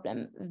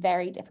problem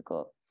very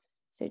difficult.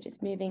 So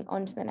just moving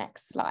on to the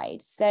next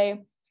slide. So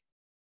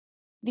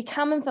the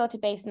Kalman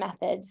filter-based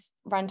methods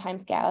run time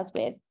scales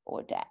with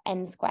order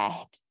n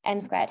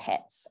squared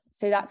hits.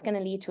 So that's going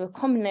to lead to a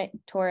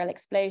combinatorial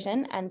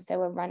explosion and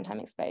so a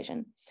runtime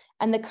explosion.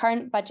 And the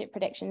current budget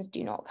predictions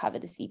do not cover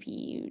the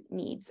CPU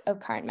needs of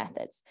current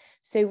methods.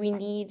 So we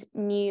need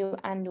new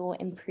and/or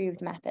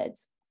improved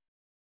methods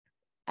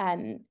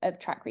of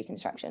track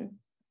reconstruction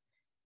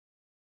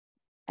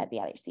at the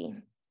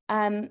LHC.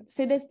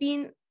 So there's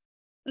been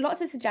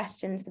lots of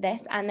suggestions for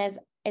this, and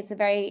it's a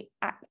very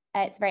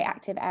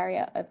active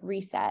area of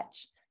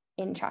research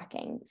in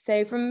tracking.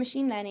 So from a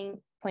machine learning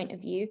point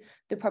of view,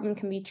 the problem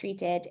can be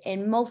treated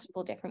in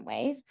multiple different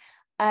ways.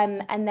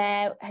 And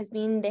there has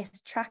been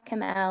this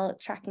TrackML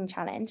tracking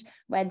challenge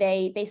where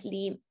they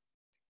basically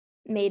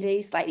made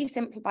a slightly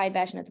simplified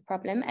version of the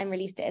problem and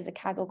released it as a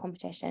Kaggle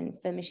competition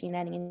for machine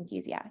learning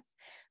enthusiasts.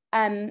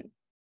 And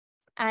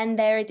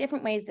there are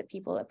different ways that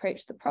people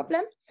approach the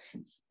problem,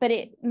 but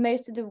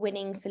most of the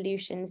winning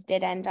solutions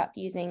did end up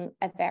using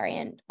a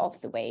variant of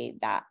the way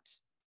that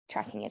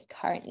tracking is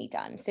currently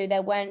done. So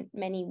there weren't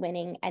many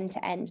winning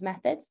end-to-end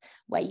methods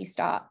where you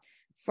start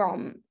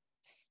from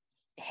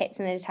hits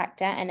in the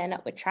detector and end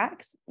up with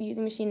tracks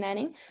using machine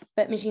learning,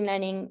 but machine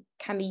learning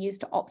can be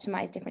used to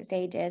optimize different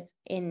stages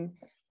in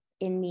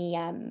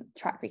the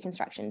track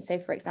reconstruction. So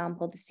for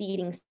example, the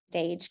seeding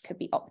stage could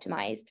be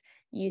optimized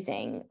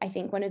using, I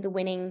think one of the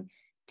winning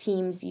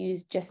teams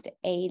used just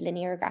a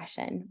linear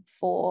regression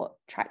for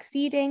track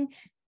seeding.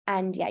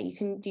 And yeah, you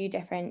can do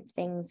different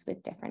things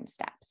with different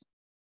steps.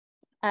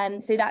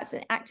 So that's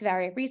an active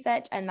area of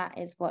research, and that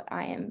is what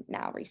I am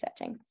now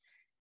researching.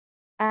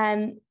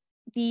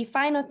 The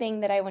final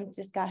thing that I want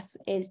to discuss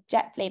is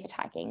jet flavor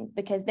tagging,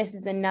 because this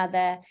is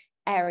another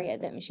area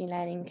that machine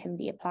learning can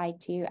be applied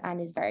to and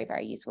is very,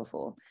 very useful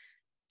for.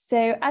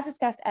 So as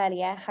discussed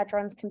earlier,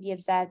 hadrons can be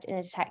observed in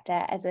a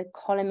detector as a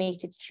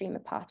collimated stream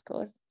of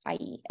particles,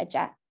 i.e. a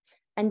jet.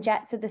 And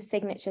jets are the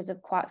signatures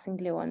of quarks and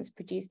gluons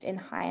produced in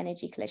high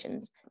energy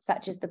collisions,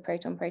 such as the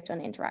proton-proton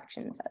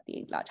interactions at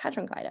the Large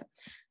Hadron Collider.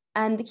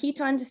 And the key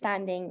to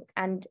understanding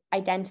and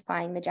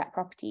identifying the jet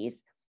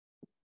properties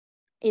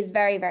is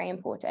very, very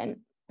important,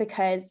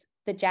 because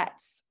the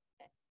jets,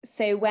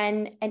 so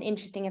when an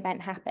interesting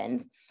event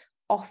happens,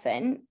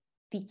 often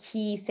the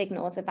key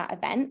signals of that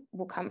event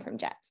will come from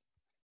jets.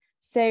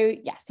 So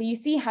yeah, so you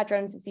see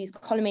hadrons as these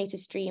collimated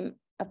stream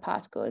of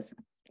particles,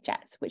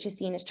 jets, which are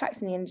seen as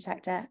tracks in the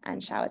detector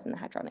and showers in the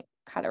hadronic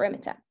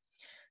calorimeter.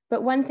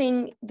 But one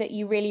thing that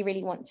you really,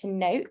 really want to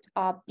note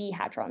are B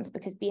hadrons,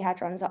 because B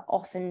hadrons are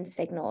often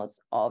signals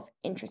of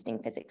interesting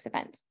physics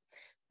events.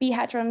 B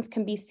hadrons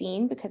can be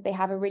seen because they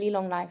have a really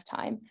long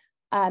lifetime,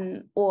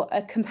 or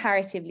a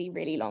comparatively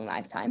really long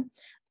lifetime.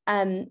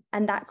 And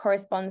that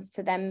corresponds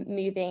to them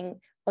moving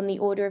on the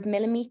order of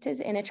millimeters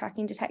in a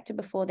tracking detector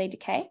before they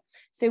decay.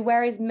 So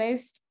whereas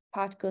most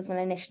particles will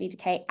initially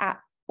decay at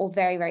or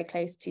very, very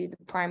close to the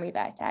primary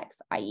vertex,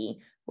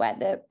 i.e. where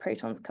the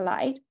protons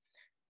collide,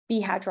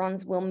 B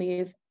hadrons will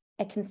move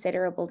a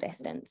considerable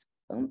distance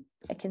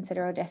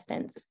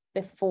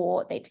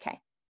before they decay.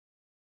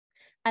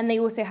 And they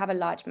also have a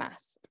large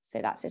mass,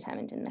 so that's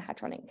determined in the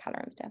hadronic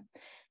calorimeter.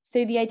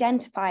 So the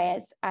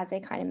identifiers, as I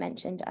kind of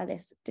mentioned, are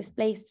this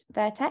displaced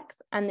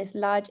vertex and this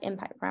large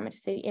impact parameter.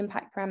 So the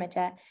impact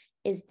parameter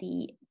is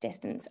the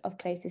distance of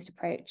closest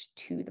approach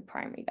to the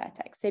primary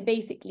vertex. So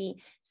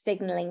basically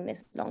signaling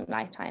this long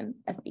lifetime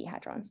of B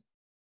hadrons.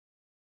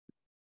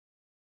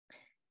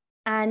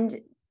 And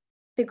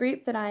the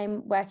group that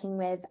I'm working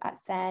with at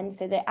CERN,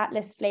 so the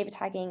Atlas flavor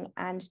tagging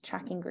and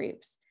tracking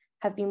groups,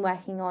 have been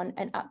working on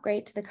an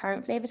upgrade to the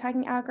current flavor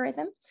tagging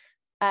algorithm.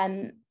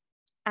 And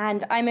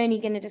I'm only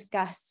going to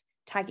discuss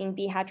tagging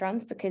B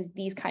hadrons because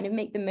these kind of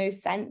make the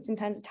most sense in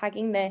terms of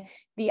tagging.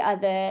 The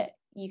other,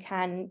 you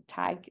can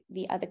tag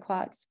the other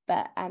quarks,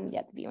 but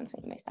yeah, the B ones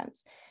make the most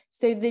sense.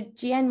 So the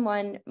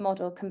GN1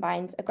 model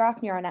combines a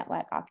graph neural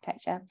network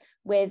architecture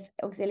with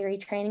auxiliary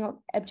training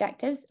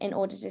objectives in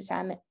order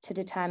to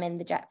determine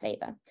the jet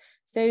flavor.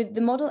 So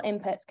the model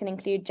inputs can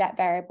include jet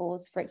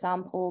variables, for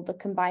example, the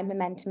combined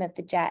momentum of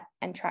the jet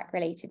and track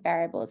related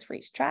variables for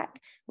each track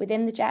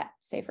within the jet.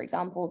 So for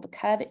example, the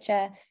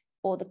curvature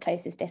or the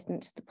closest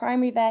distance to the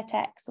primary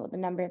vertex or the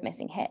number of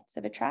missing hits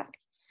of a track.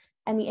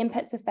 And the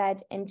inputs are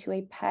fed into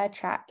a per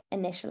track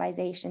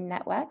initialization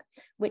network,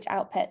 which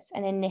outputs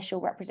an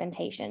initial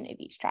representation of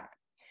each track.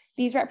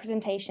 These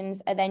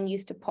representations are then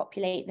used to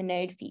populate the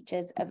node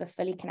features of a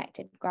fully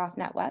connected graph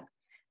network.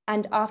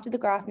 And after the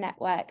graph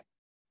network,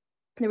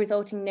 the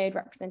resulting node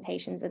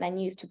representations are then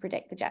used to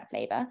predict the jet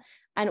flavor,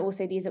 and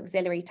also these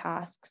auxiliary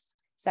tasks,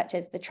 such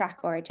as the track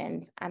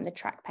origins and the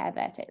track pair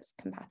vertex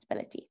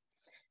compatibility.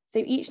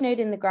 So each node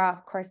in the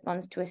graph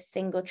corresponds to a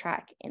single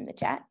track in the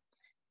jet.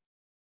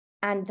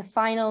 And the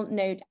final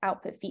node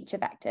output feature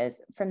vectors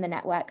from the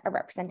network are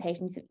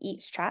representations of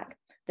each track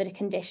that are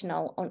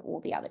conditional on all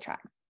the other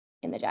tracks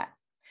in the jet.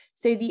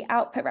 So the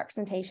output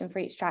representation for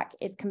each track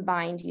is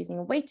combined using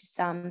a weighted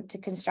sum to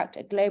construct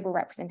a global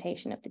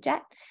representation of the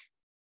jet.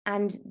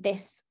 And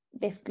this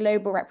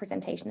global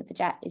representation of the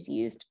jet is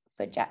used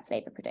for jet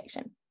flavor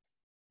prediction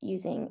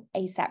using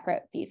a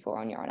separate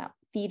feed-forward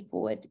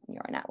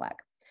neural network.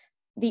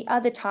 The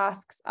other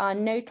tasks are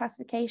node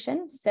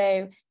classification.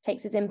 So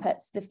takes as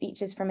inputs the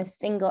features from a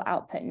single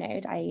output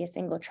node, i.e. a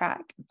single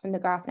track from the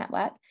graph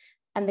network,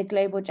 and the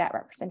global jet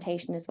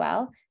representation as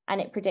well.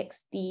 And it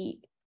predicts the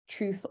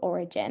truth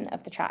origin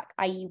of the track,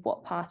 i.e.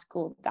 what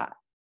particle that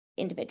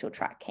individual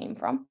track came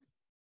from.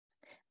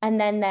 And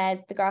then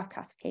there's the graph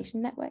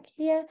classification network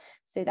here.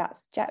 So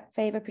that's jet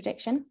flavor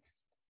prediction.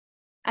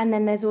 And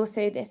then there's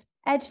also this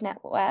edge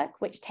network,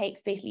 which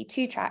takes basically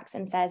two tracks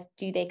and says,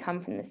 do they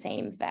come from the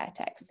same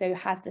vertex? So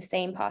has the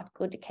same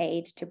particle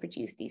decayed to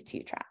produce these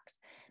two tracks?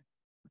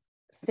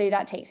 So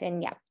that takes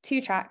in, yeah,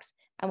 two tracks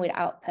and would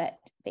output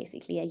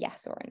basically a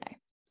yes or a no.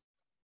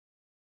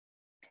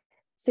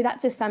 So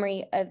that's a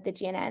summary of the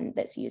GNN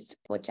that's used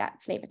for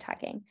jet flavor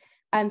tagging.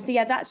 So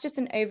yeah, that's just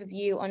an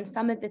overview on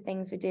some of the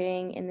things we're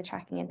doing in the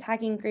tracking and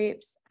tagging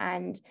groups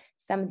and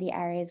some of the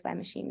areas where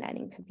machine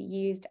learning could be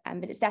used.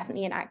 But it's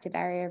definitely an active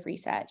area of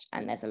research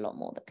and there's a lot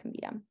more that can be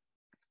done.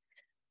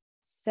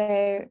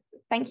 So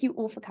thank you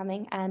all for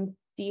coming. And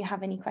do you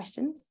have any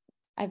questions?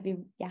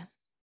 Yeah.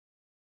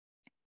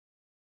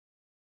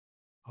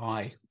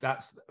 Hi,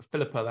 that's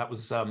Philippa. That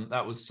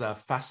was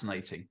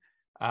fascinating.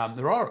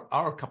 There are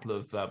a couple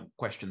of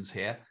questions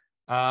here.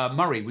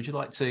 Murray, would you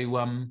like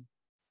to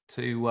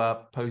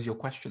pose your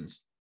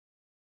questions?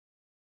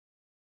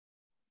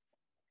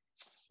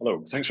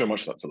 Hello, thanks very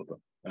much for that, Philippa.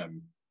 I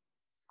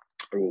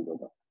really love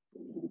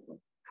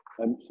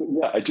that. So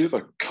yeah, I do have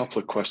a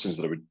couple of questions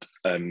that I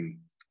would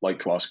like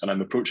to ask, and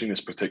I'm approaching this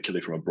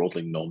particularly from a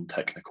broadly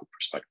non-technical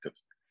perspective.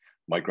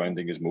 My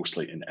grounding is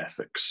mostly in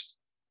ethics,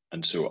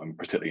 and so I'm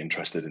particularly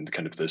interested in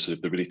kind of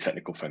the really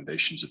technical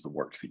foundations of the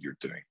work that you're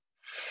doing.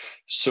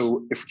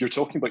 So if you're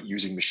talking about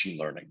using machine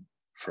learning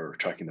for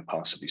tracking the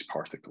paths of these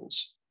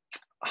particles,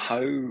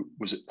 how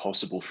was it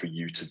possible for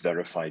you to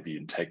verify the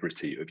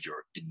integrity of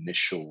your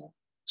initial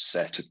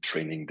set of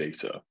training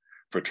data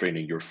for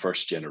training your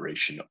first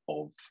generation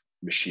of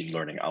machine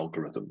learning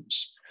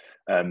algorithms?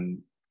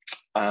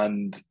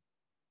 And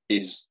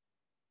is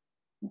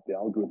the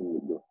algorithm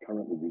that you're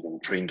currently using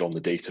trained on the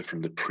data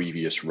from the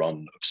previous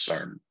run of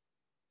CERN,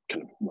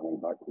 kind of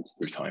running backwards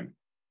through time?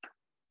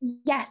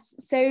 Yes,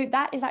 so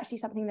that is actually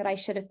something that I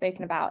should have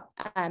spoken about,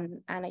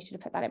 and I should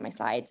have put that in my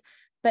slides.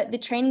 But the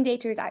training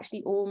data is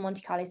actually all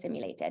Monte Carlo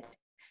simulated.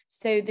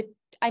 So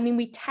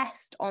we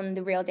test on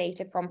the real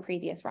data from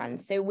previous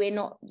runs. So we're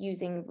not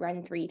using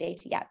run 3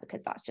 data yet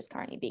because that's just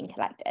currently being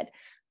collected.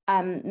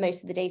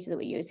 Most of the data that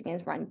we're using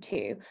is run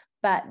 2,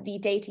 but the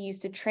data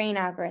used to train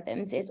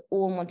algorithms is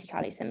all Monte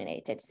Carlo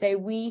simulated. So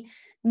we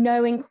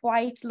know in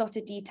quite a lot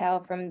of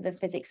detail from the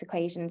physics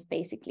equations,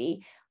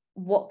 basically,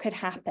 what could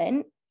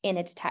happen in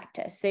a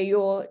detector. So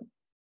you're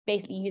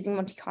basically using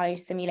Monte Carlo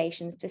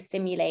simulations to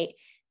simulate,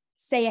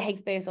 say, a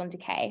Higgs boson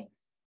decay.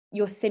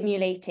 You're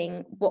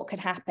simulating what could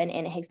happen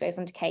in a Higgs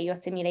boson decay. You're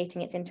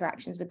simulating its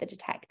interactions with the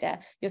detector.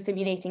 You're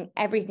simulating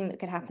everything that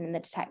could happen in the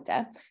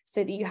detector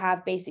so that you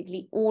have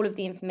basically all of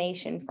the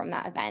information from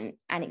that event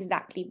and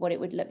exactly what it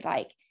would look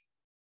like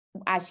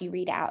as you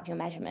read it out of your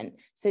measurement,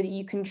 so that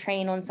you can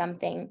train on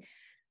something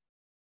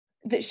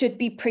that should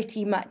be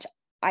pretty much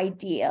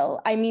ideal.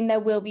 I mean,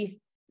 there will be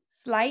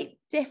slight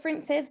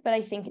differences, but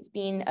I think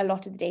a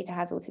lot of the data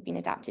has also been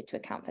adapted to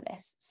account for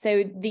this.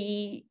 So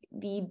the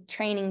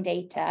training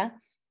data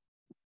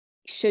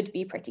should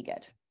be pretty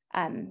good.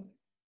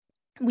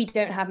 We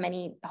don't have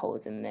many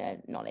holes in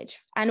the knowledge,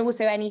 and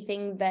also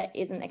anything that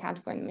isn't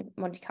accounted for in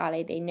Monte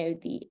Carlo, they know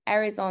the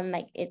errors on.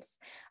 Like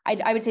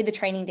I would say the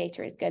training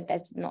data is good.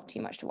 There's not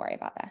too much to worry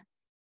about there.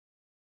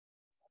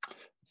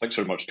 Thanks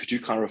very much. Could you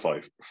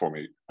clarify for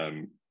me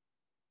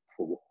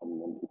for what a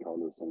Monte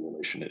Carlo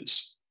simulation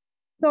is?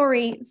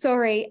 Sorry.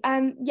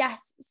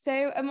 Yes,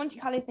 so a Monte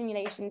Carlo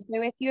simulation.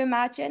 So if you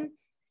imagine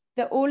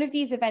that all of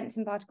these events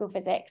in particle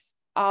physics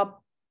are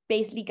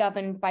basically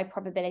governed by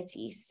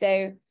probability.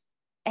 So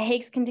a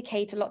Higgs can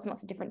decay to lots and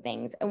lots of different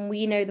things. And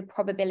we know the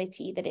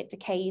probability that it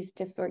decays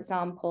to, for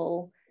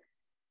example,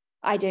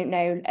 I don't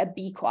know, a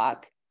B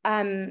quark.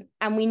 And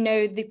we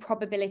know the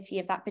probability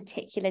of that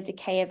particular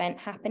decay event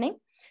happening.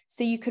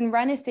 So you can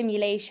run a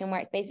simulation where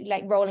it's basically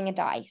like rolling a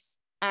dice.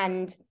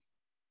 And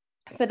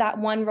for that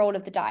one roll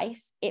of the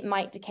dice, it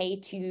might decay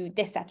to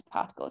this set of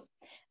particles.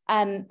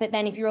 But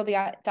then if you roll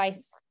the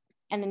dice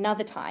and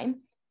another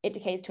time, it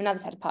decays to another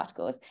set of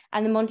particles,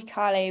 and the Monte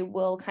Carlo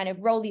will kind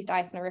of roll these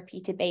dice on a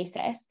repeated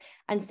basis.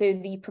 And so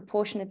the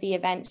proportion of the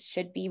events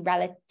should be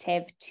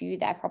relative to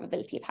their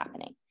probability of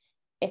happening,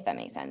 if that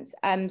makes sense.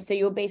 So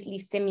you're basically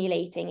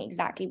simulating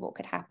exactly what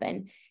could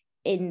happen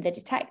in the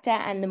detector,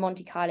 and the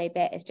Monte Carlo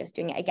bit is just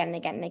doing it again and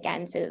again and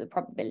again so that the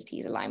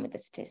probabilities align with the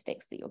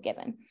statistics that you're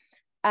given.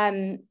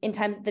 In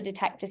terms of the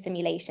detector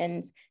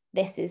simulations,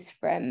 this is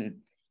from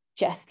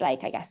just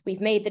like, I guess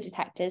we've made the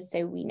detectors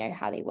so we know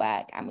how they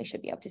work and we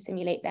should be able to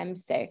simulate them.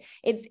 So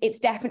it's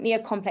definitely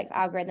a complex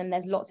algorithm.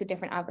 There's lots of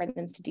different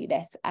algorithms to do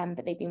this,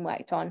 but they've been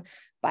worked on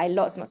by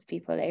lots and lots of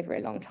people over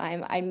a long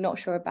time. I'm not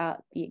sure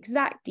about the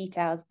exact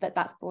details, but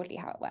that's broadly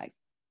how it works.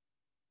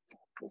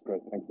 That's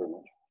great. Thank you very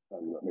much.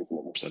 That makes a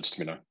lot more sense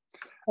to me now.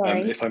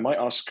 Sorry. If I might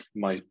ask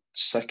my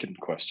second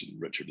question,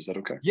 Richard, is that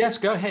okay? Yes,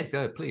 go ahead,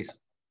 please.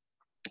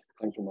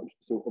 Thanks very much.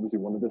 So obviously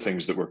one of the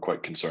things that we're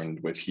quite concerned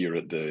with here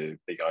at the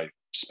AI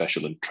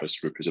Special Interest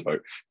Group is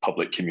about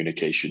public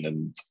communication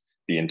and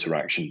the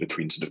interaction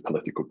between sort of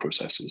political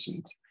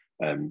processes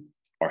and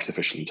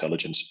artificial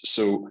intelligence.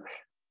 So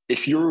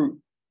if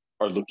you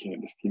are looking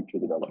at the future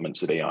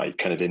developments of AI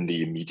kind of in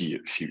the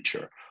immediate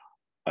future,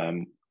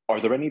 are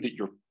there any that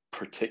you're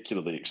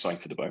particularly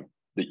excited about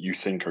that you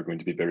think are going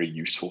to be very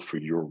useful for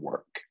your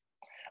work?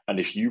 And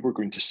if you were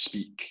going to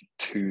speak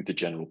to the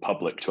general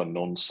public, to a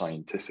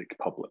non-scientific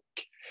public,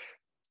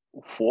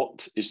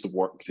 what is the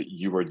work that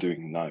you are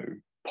doing now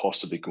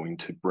possibly going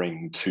to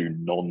bring to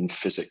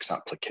non-physics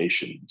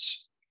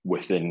applications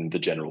within the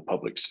general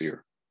public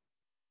sphere?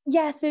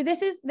 Yeah, so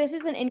this is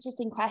an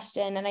interesting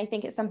question, and I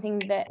think it's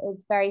something that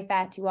is very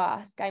fair to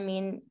ask. I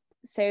mean,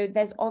 so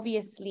there's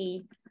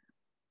obviously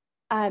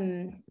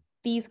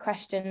these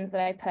questions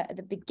that I put at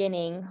the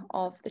beginning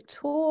of the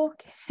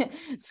talk.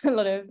 It's a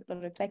lot of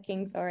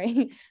clicking,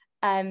 sorry.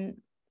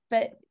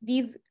 But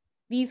these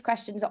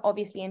questions are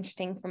obviously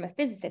interesting from a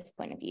physicist's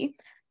point of view.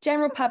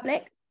 General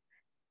public,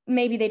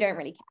 maybe they don't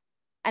really care.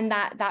 And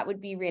that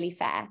would be really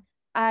fair.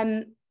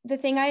 The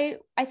thing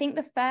I think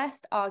the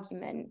first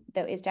argument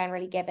that is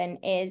generally given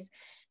is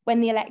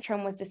when the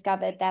electron was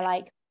discovered, they're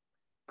like,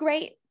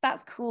 great,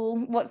 that's cool.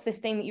 What's this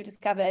thing that you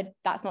discovered?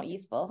 That's not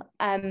useful.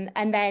 And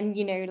then,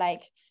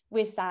 like,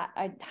 with that,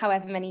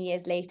 however many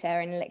years later,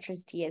 and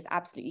electricity is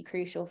absolutely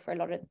crucial for a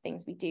lot of the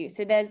things we do.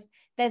 So there's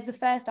the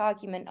first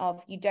argument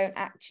of you don't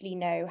actually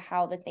know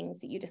how the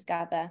things that you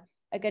discover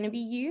are going to be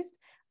used.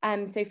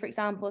 So for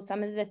example,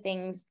 some of the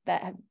things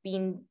that have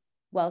been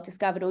well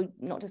discovered, or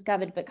not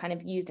discovered, but kind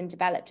of used and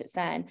developed at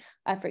CERN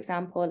are, for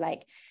example,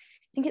 like,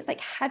 I think it's like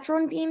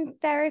hadron beam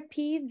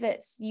therapy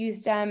that's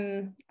used,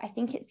 I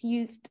think it's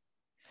used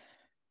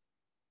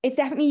it's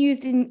definitely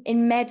used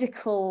in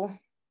medical.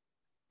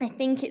 I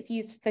think it's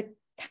used for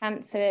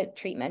cancer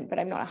treatment, but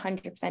I'm not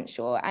 100%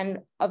 sure. And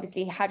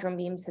obviously hadron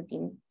beams have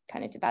been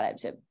kind of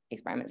developed at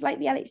experiments like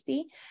the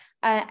LHC.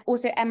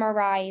 Also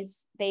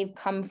MRIs, they've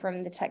come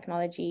from the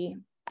technology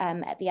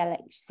at the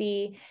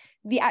LHC.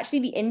 Actually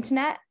the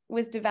internet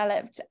was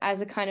developed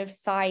as a kind of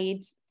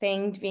side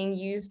thing being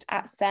used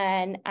at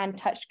CERN, and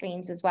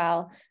touchscreens as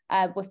well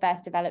were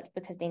first developed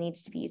because they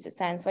needed to be used at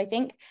CERN. So I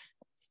think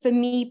for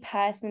me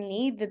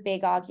personally, the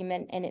big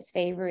argument in its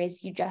favor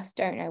is you just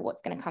don't know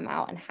what's going to come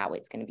out and how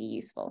it's going to be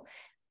useful.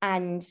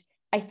 And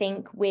I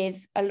think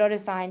with a lot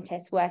of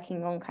scientists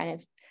working on kind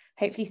of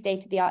hopefully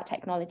state-of-the-art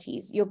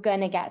technologies, you're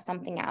going to get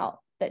something out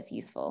that's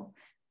useful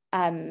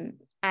and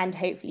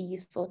hopefully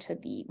useful to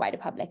the wider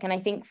public. And I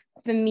think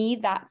for me,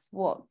 that's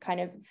what kind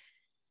of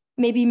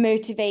maybe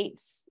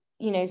motivates,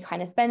 you know,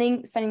 kind of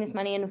spending this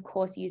money and of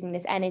course using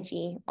this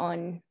energy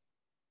on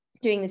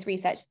doing this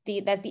research.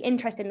 There's the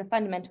interest in the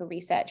fundamental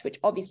research, which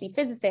obviously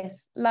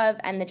physicists love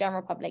and the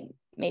general public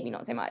maybe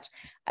not so much.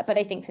 But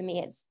I think for me,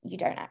 it's you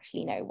don't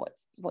actually know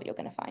what you're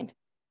going to find.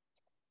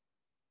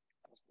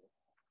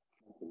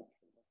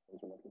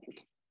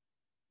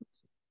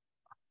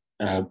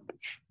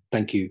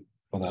 Thank you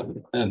for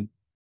that.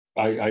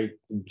 I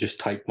just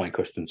typed my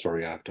question.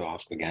 Sorry, I have to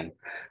ask again.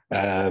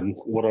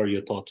 What are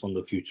your thoughts on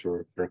the future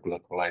of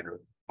Recurrent Collider?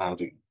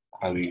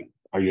 Are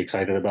you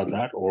excited about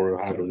that,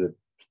 or how does it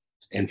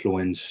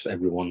influence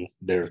everyone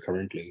there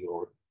currently?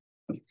 Or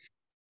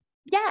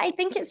yeah, I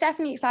think it's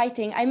definitely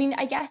exciting. I mean,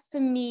 I guess for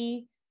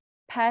me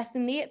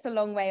personally, it's a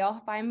long way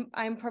off. I'm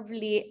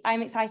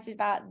excited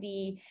about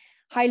the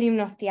high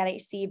luminosity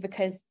LHC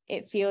because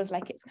it feels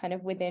like it's kind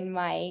of within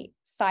my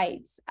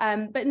sights.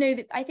 But no,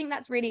 I think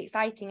that's really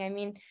exciting. I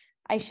mean,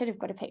 I should have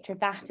got a picture of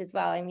that as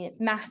well. I mean,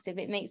 it's massive.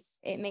 It makes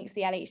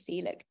the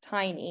LHC look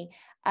tiny,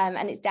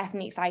 and it's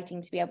definitely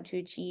exciting to be able to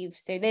achieve.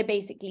 So they're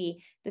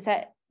basically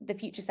the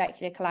future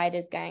circular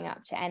colliders going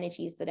up to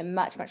energies that are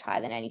much, much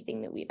higher than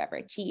anything that we've ever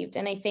achieved.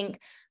 And I think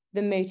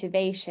the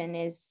motivation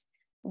is,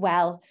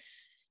 well,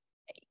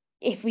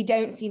 if we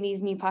don't see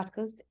these new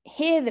particles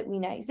here that we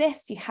know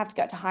exist, you have to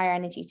go up to higher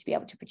energy to be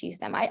able to produce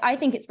them. I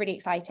think it's really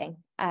exciting,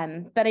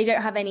 but I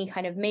don't have any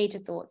kind of major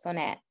thoughts on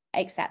it,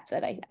 except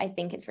that I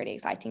think it's really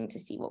exciting to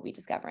see what we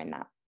discover in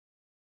that.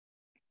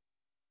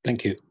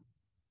 Thank you.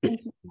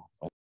 Thank you.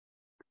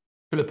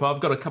 Philippa,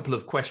 I've got a couple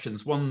of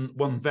questions.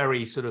 One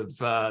very sort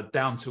of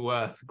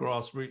down-to-earth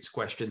grassroots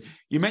question.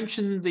 You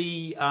mentioned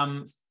the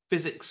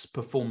physics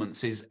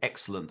performance is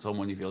excellent on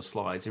one of your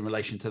slides in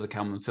relation to the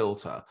Kalman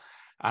filter.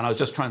 And I was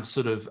just trying to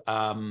sort of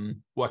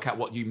work out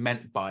what you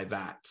meant by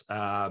that.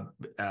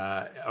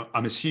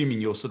 I'm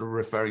assuming you're sort of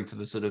referring to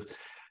the sort of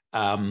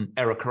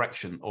error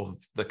correction of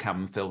the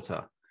Kalman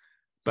filter,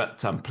 but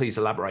please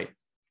elaborate.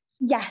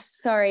 Yes,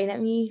 sorry,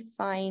 let me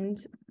find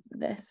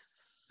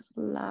this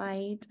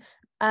slide.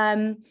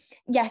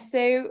 Yes,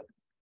 so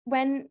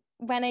when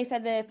I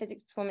said the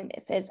physics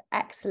performance is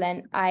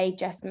excellent, I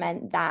just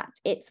meant that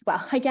it's,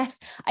 well, I guess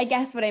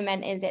what I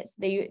meant is it's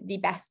the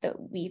best that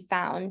we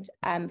found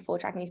for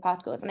tracking these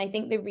particles. And I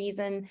think the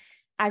reason,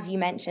 as you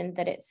mentioned,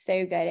 that it's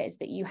so good is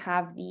that you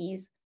have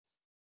these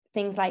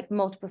things like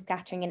multiple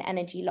scattering and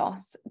energy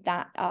loss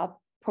that are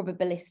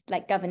probabilistic,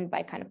 like governed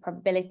by kind of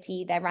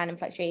probability, they're random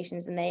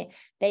fluctuations, and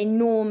they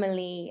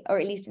normally, or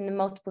at least in the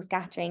multiple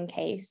scattering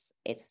case,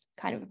 it's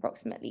kind of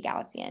approximately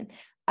Gaussian.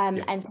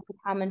 And so the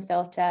Kalman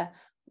filter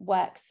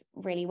works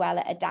really well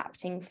at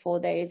adapting for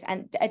those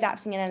and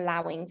adapting and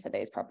allowing for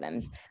those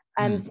problems.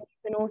 So you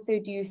can also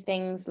do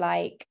things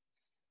like,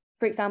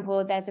 for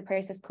example, there's a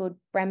process called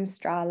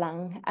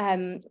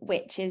Bremsstrahlung,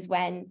 which is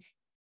when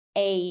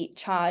a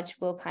charge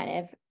will kind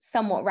of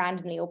somewhat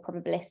randomly or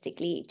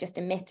probabilistically just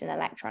emit an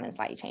electron and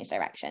slightly change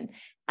direction.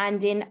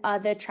 And in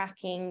other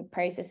tracking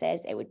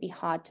processes, it would be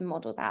hard to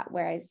model that,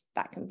 whereas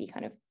that can be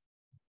kind of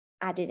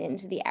added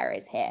into the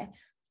errors here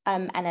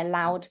and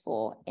allowed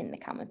for in the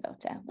Kalman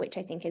filter, which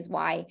I think is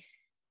why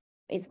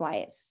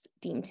it's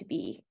deemed to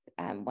be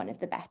one of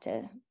the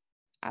better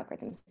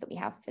algorithms that we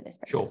have for this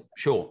process.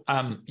 Sure.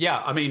 Yeah,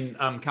 I mean,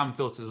 Kalman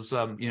filters,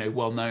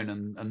 well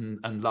known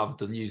and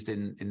loved and used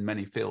in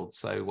many fields.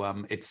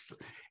 So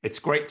it's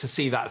great to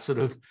see that sort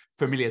of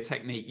familiar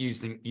technique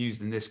used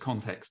in this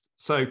context.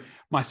 So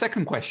my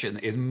second question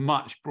is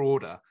much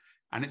broader,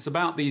 and it's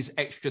about these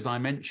extra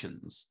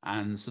dimensions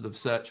and sort of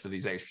search for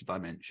these extra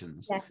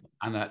dimensions. Yeah.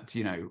 And that,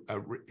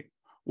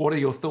 what are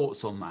your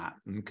thoughts on that?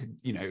 And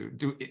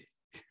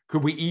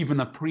could we even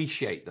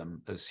appreciate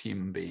them as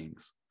human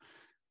beings?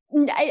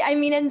 I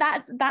mean, and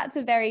that's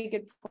a very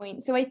good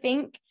point. So I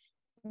think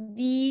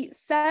the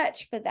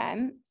search for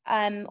them,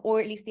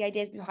 or at least the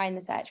ideas behind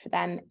the search for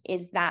them,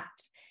 is that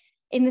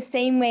in the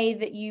same way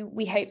that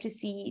we hope to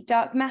see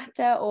dark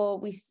matter, or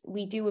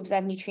we do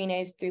observe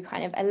neutrinos through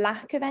kind of a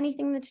lack of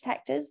anything in the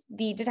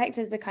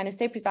detectors are kind of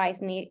so precise,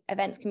 and the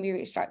events can be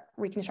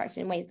reconstructed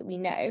in ways that we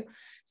know.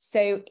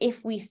 So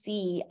if we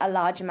see a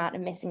large amount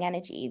of missing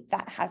energy,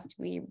 that has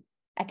to be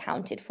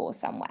accounted for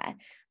somewhere.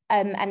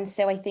 And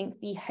so I think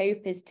the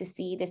hope is to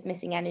see this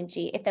missing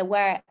energy. If there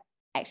were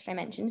extra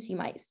dimensions. You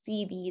might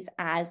see these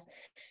as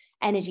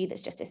energy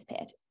that's just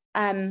disappeared.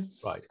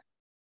 Right.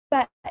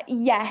 But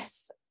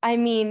yes, I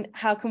mean,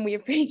 how can we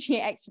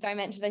appreciate extra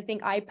dimensions? I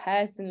think I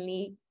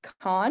personally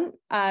can't.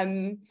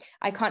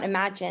 I can't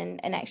imagine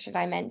an extra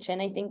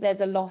dimension. I think there's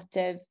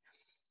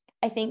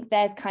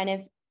kind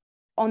of,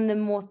 on the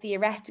more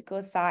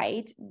theoretical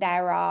side,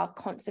 there are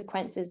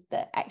consequences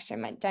that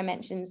extra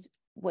dimensions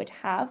would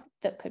have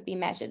that could be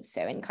measured.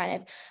 So in kind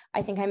of,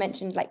 I think I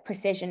mentioned like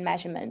precision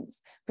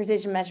measurements.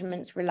 Precision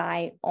measurements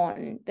rely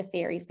on the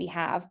theories we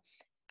have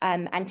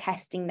and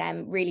testing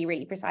them really,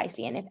 really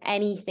precisely. And if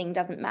anything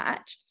doesn't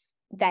match,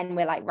 then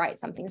we're like, right,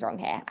 something's wrong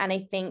here. And I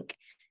think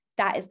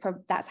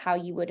that's how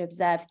you would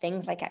observe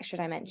things like extra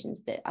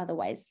dimensions that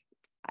otherwise,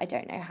 I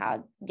don't know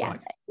how, yeah,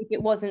 right. If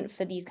it wasn't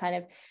for these kind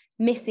of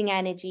missing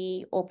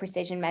energy or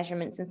precision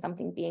measurements and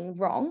something being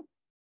wrong,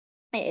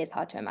 it is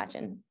hard to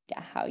imagine,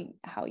 yeah,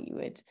 how you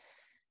would.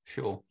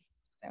 Sure.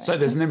 So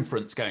there's an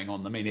inference going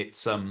on. I mean,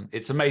 it's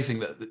amazing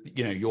that,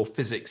 you know, your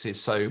physics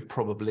is so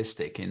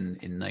probabilistic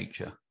in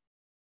nature.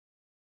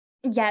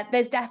 Yeah,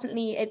 it's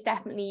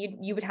definitely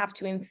you would have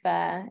to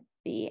infer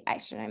the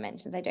extra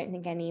dimensions. I don't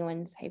think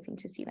anyone's hoping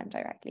to see them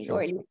directly, sure.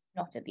 Or at least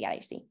not at the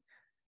LHC.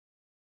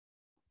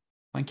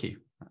 Thank you.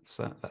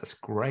 That's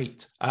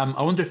great.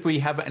 I wonder if we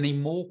have any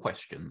more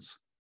questions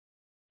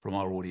from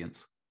our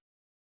audience.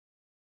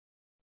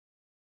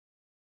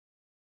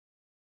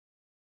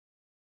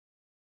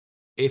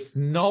 If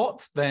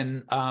not,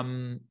 then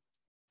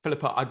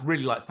Philippa, I'd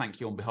really like to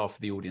thank you on behalf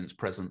of the audience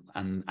present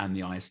and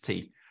the IST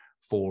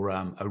for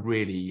a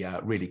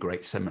really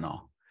great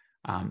seminar.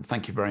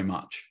 Thank you very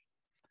much.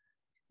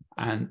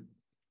 And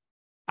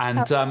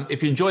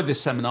if you enjoyed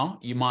this seminar,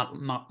 you might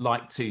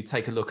like to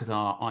take a look at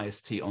our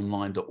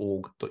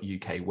istonline.org.uk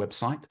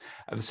website.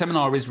 The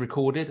seminar is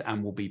recorded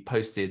and will be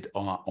posted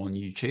on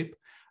YouTube.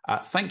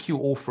 Thank you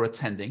all for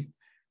attending,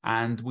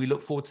 and we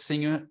look forward to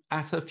seeing you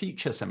at a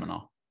future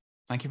seminar.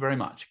 Thank you very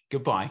much.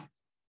 Goodbye.